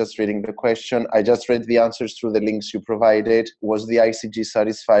answer. I'm just reading the question. I just read the answers through the links you provided. Was the ICG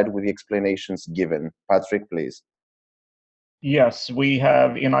satisfied with the explanations given? Patrik, please. Yes, we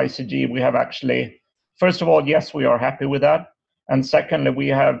have in ICG, we have actually, first of all, yes, we are happy with that. And secondly, we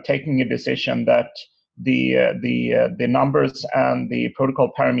have taken a decision that the numbers and the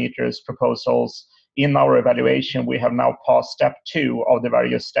protocol parameters proposals in our evaluation, we have now passed step 2 of the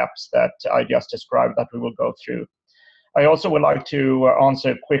various steps that I just described that we will go through. I also would like to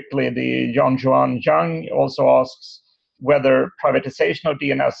answer quickly. The Juan Zhang also asks, whether privatization of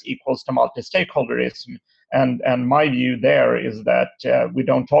DNS equals to multi-stakeholderism. And my view there is that we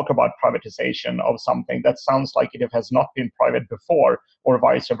don't talk about privatization of something that sounds like it has not been private before, or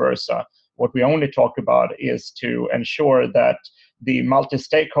vice versa. What we only talk about is to ensure that the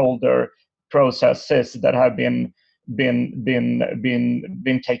multi-stakeholder processes that have been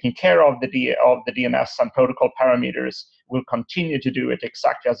taking care of the DNS and protocol parameters will continue to do it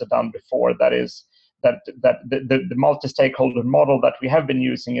exactly as it's done before. That is, that the multi-stakeholder model that we have been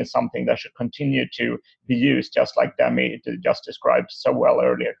using is something that should continue to be used, just like Demi just described so well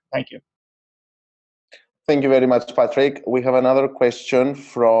earlier. Thank you. Thank you very much, Patrik. We have another question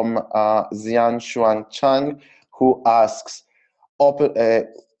from Xian Xuan Chang, who asks,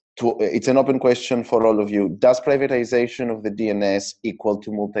 it's an open question for all of you. Does privatization of the DNS equal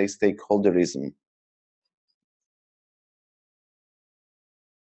to multi-stakeholderism?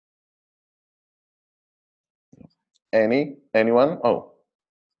 Anyone? Oh.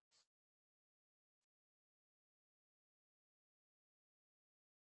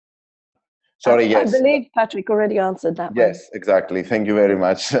 Sorry, yes. I believe Patrik already answered that one. Yes, exactly. Thank you very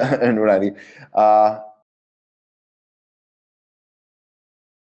much, Nurani.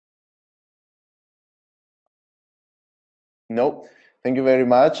 No, thank you very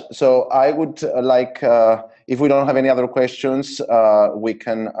much. So I would like, if we don't have any other questions, we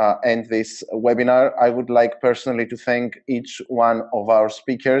can end this webinar. I would like personally to thank each one of our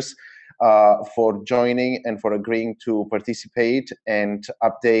speakers for joining and for agreeing to participate and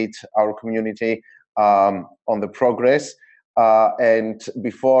update our community on the progress. And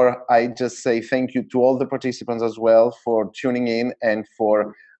before I just say thank you to all the participants as well for tuning in and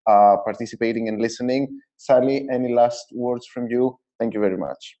for participating and listening. Sally, any last words from you? Thank you very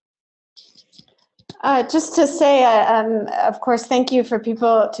much. Just to say, of course, thank you for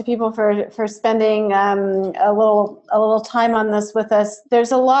people for spending a little time on this with us.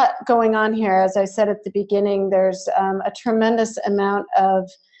 There's a lot going on here. As I said at the beginning, there's a tremendous amount of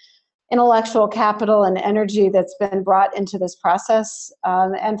intellectual capital and energy that's been brought into this process.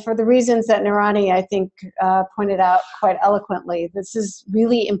 And for the reasons that Nurani, I think, pointed out quite eloquently, this is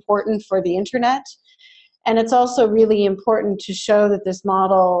really important for the internet. And it's also really important to show that this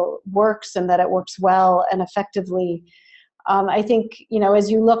model works and that it works well and effectively. I think, as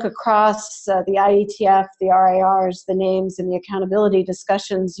you look across the IETF, the RIRs, the names, and the accountability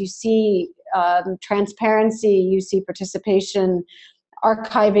discussions, you see transparency, you see participation,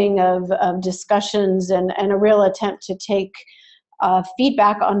 archiving of discussions, and a real attempt to take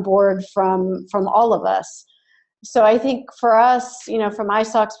feedback on board from all of us. So I think for us, from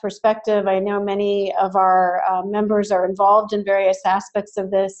ISOC's perspective, I know many of our members are involved in various aspects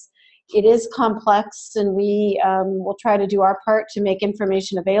of this. It is complex, and we will try to do our part to make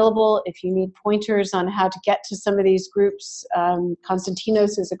information available. If you need pointers on how to get to some of these groups,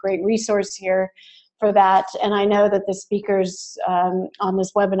 Konstantinos is a great resource here for that. And I know that the speakers on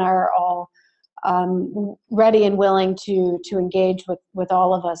this webinar are all ready and willing to engage with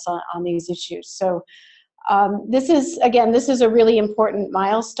all of us on these issues. So this is a really important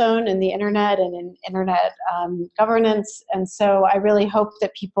milestone in the internet and in internet governance. And so I really hope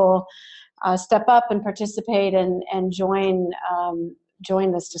that people step up and participate and join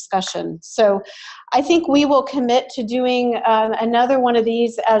this discussion. So I think we will commit to doing another one of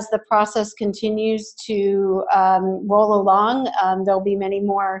these as the process continues to roll along. There'll be many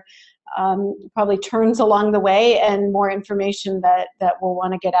more probably turns along the way and more information that we'll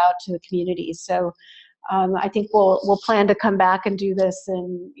want to get out to the community. So I think we'll plan to come back and do this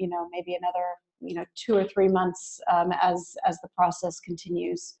in maybe another 2 or 3 months as the process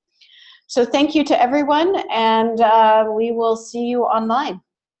continues. So thank you to everyone, and we will see you online.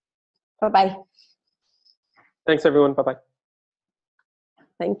 Bye-bye. Thanks, everyone. Bye-bye.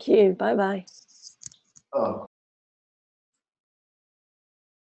 Thank you. Bye-bye. Oh.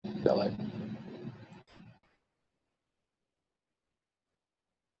 Bye-bye.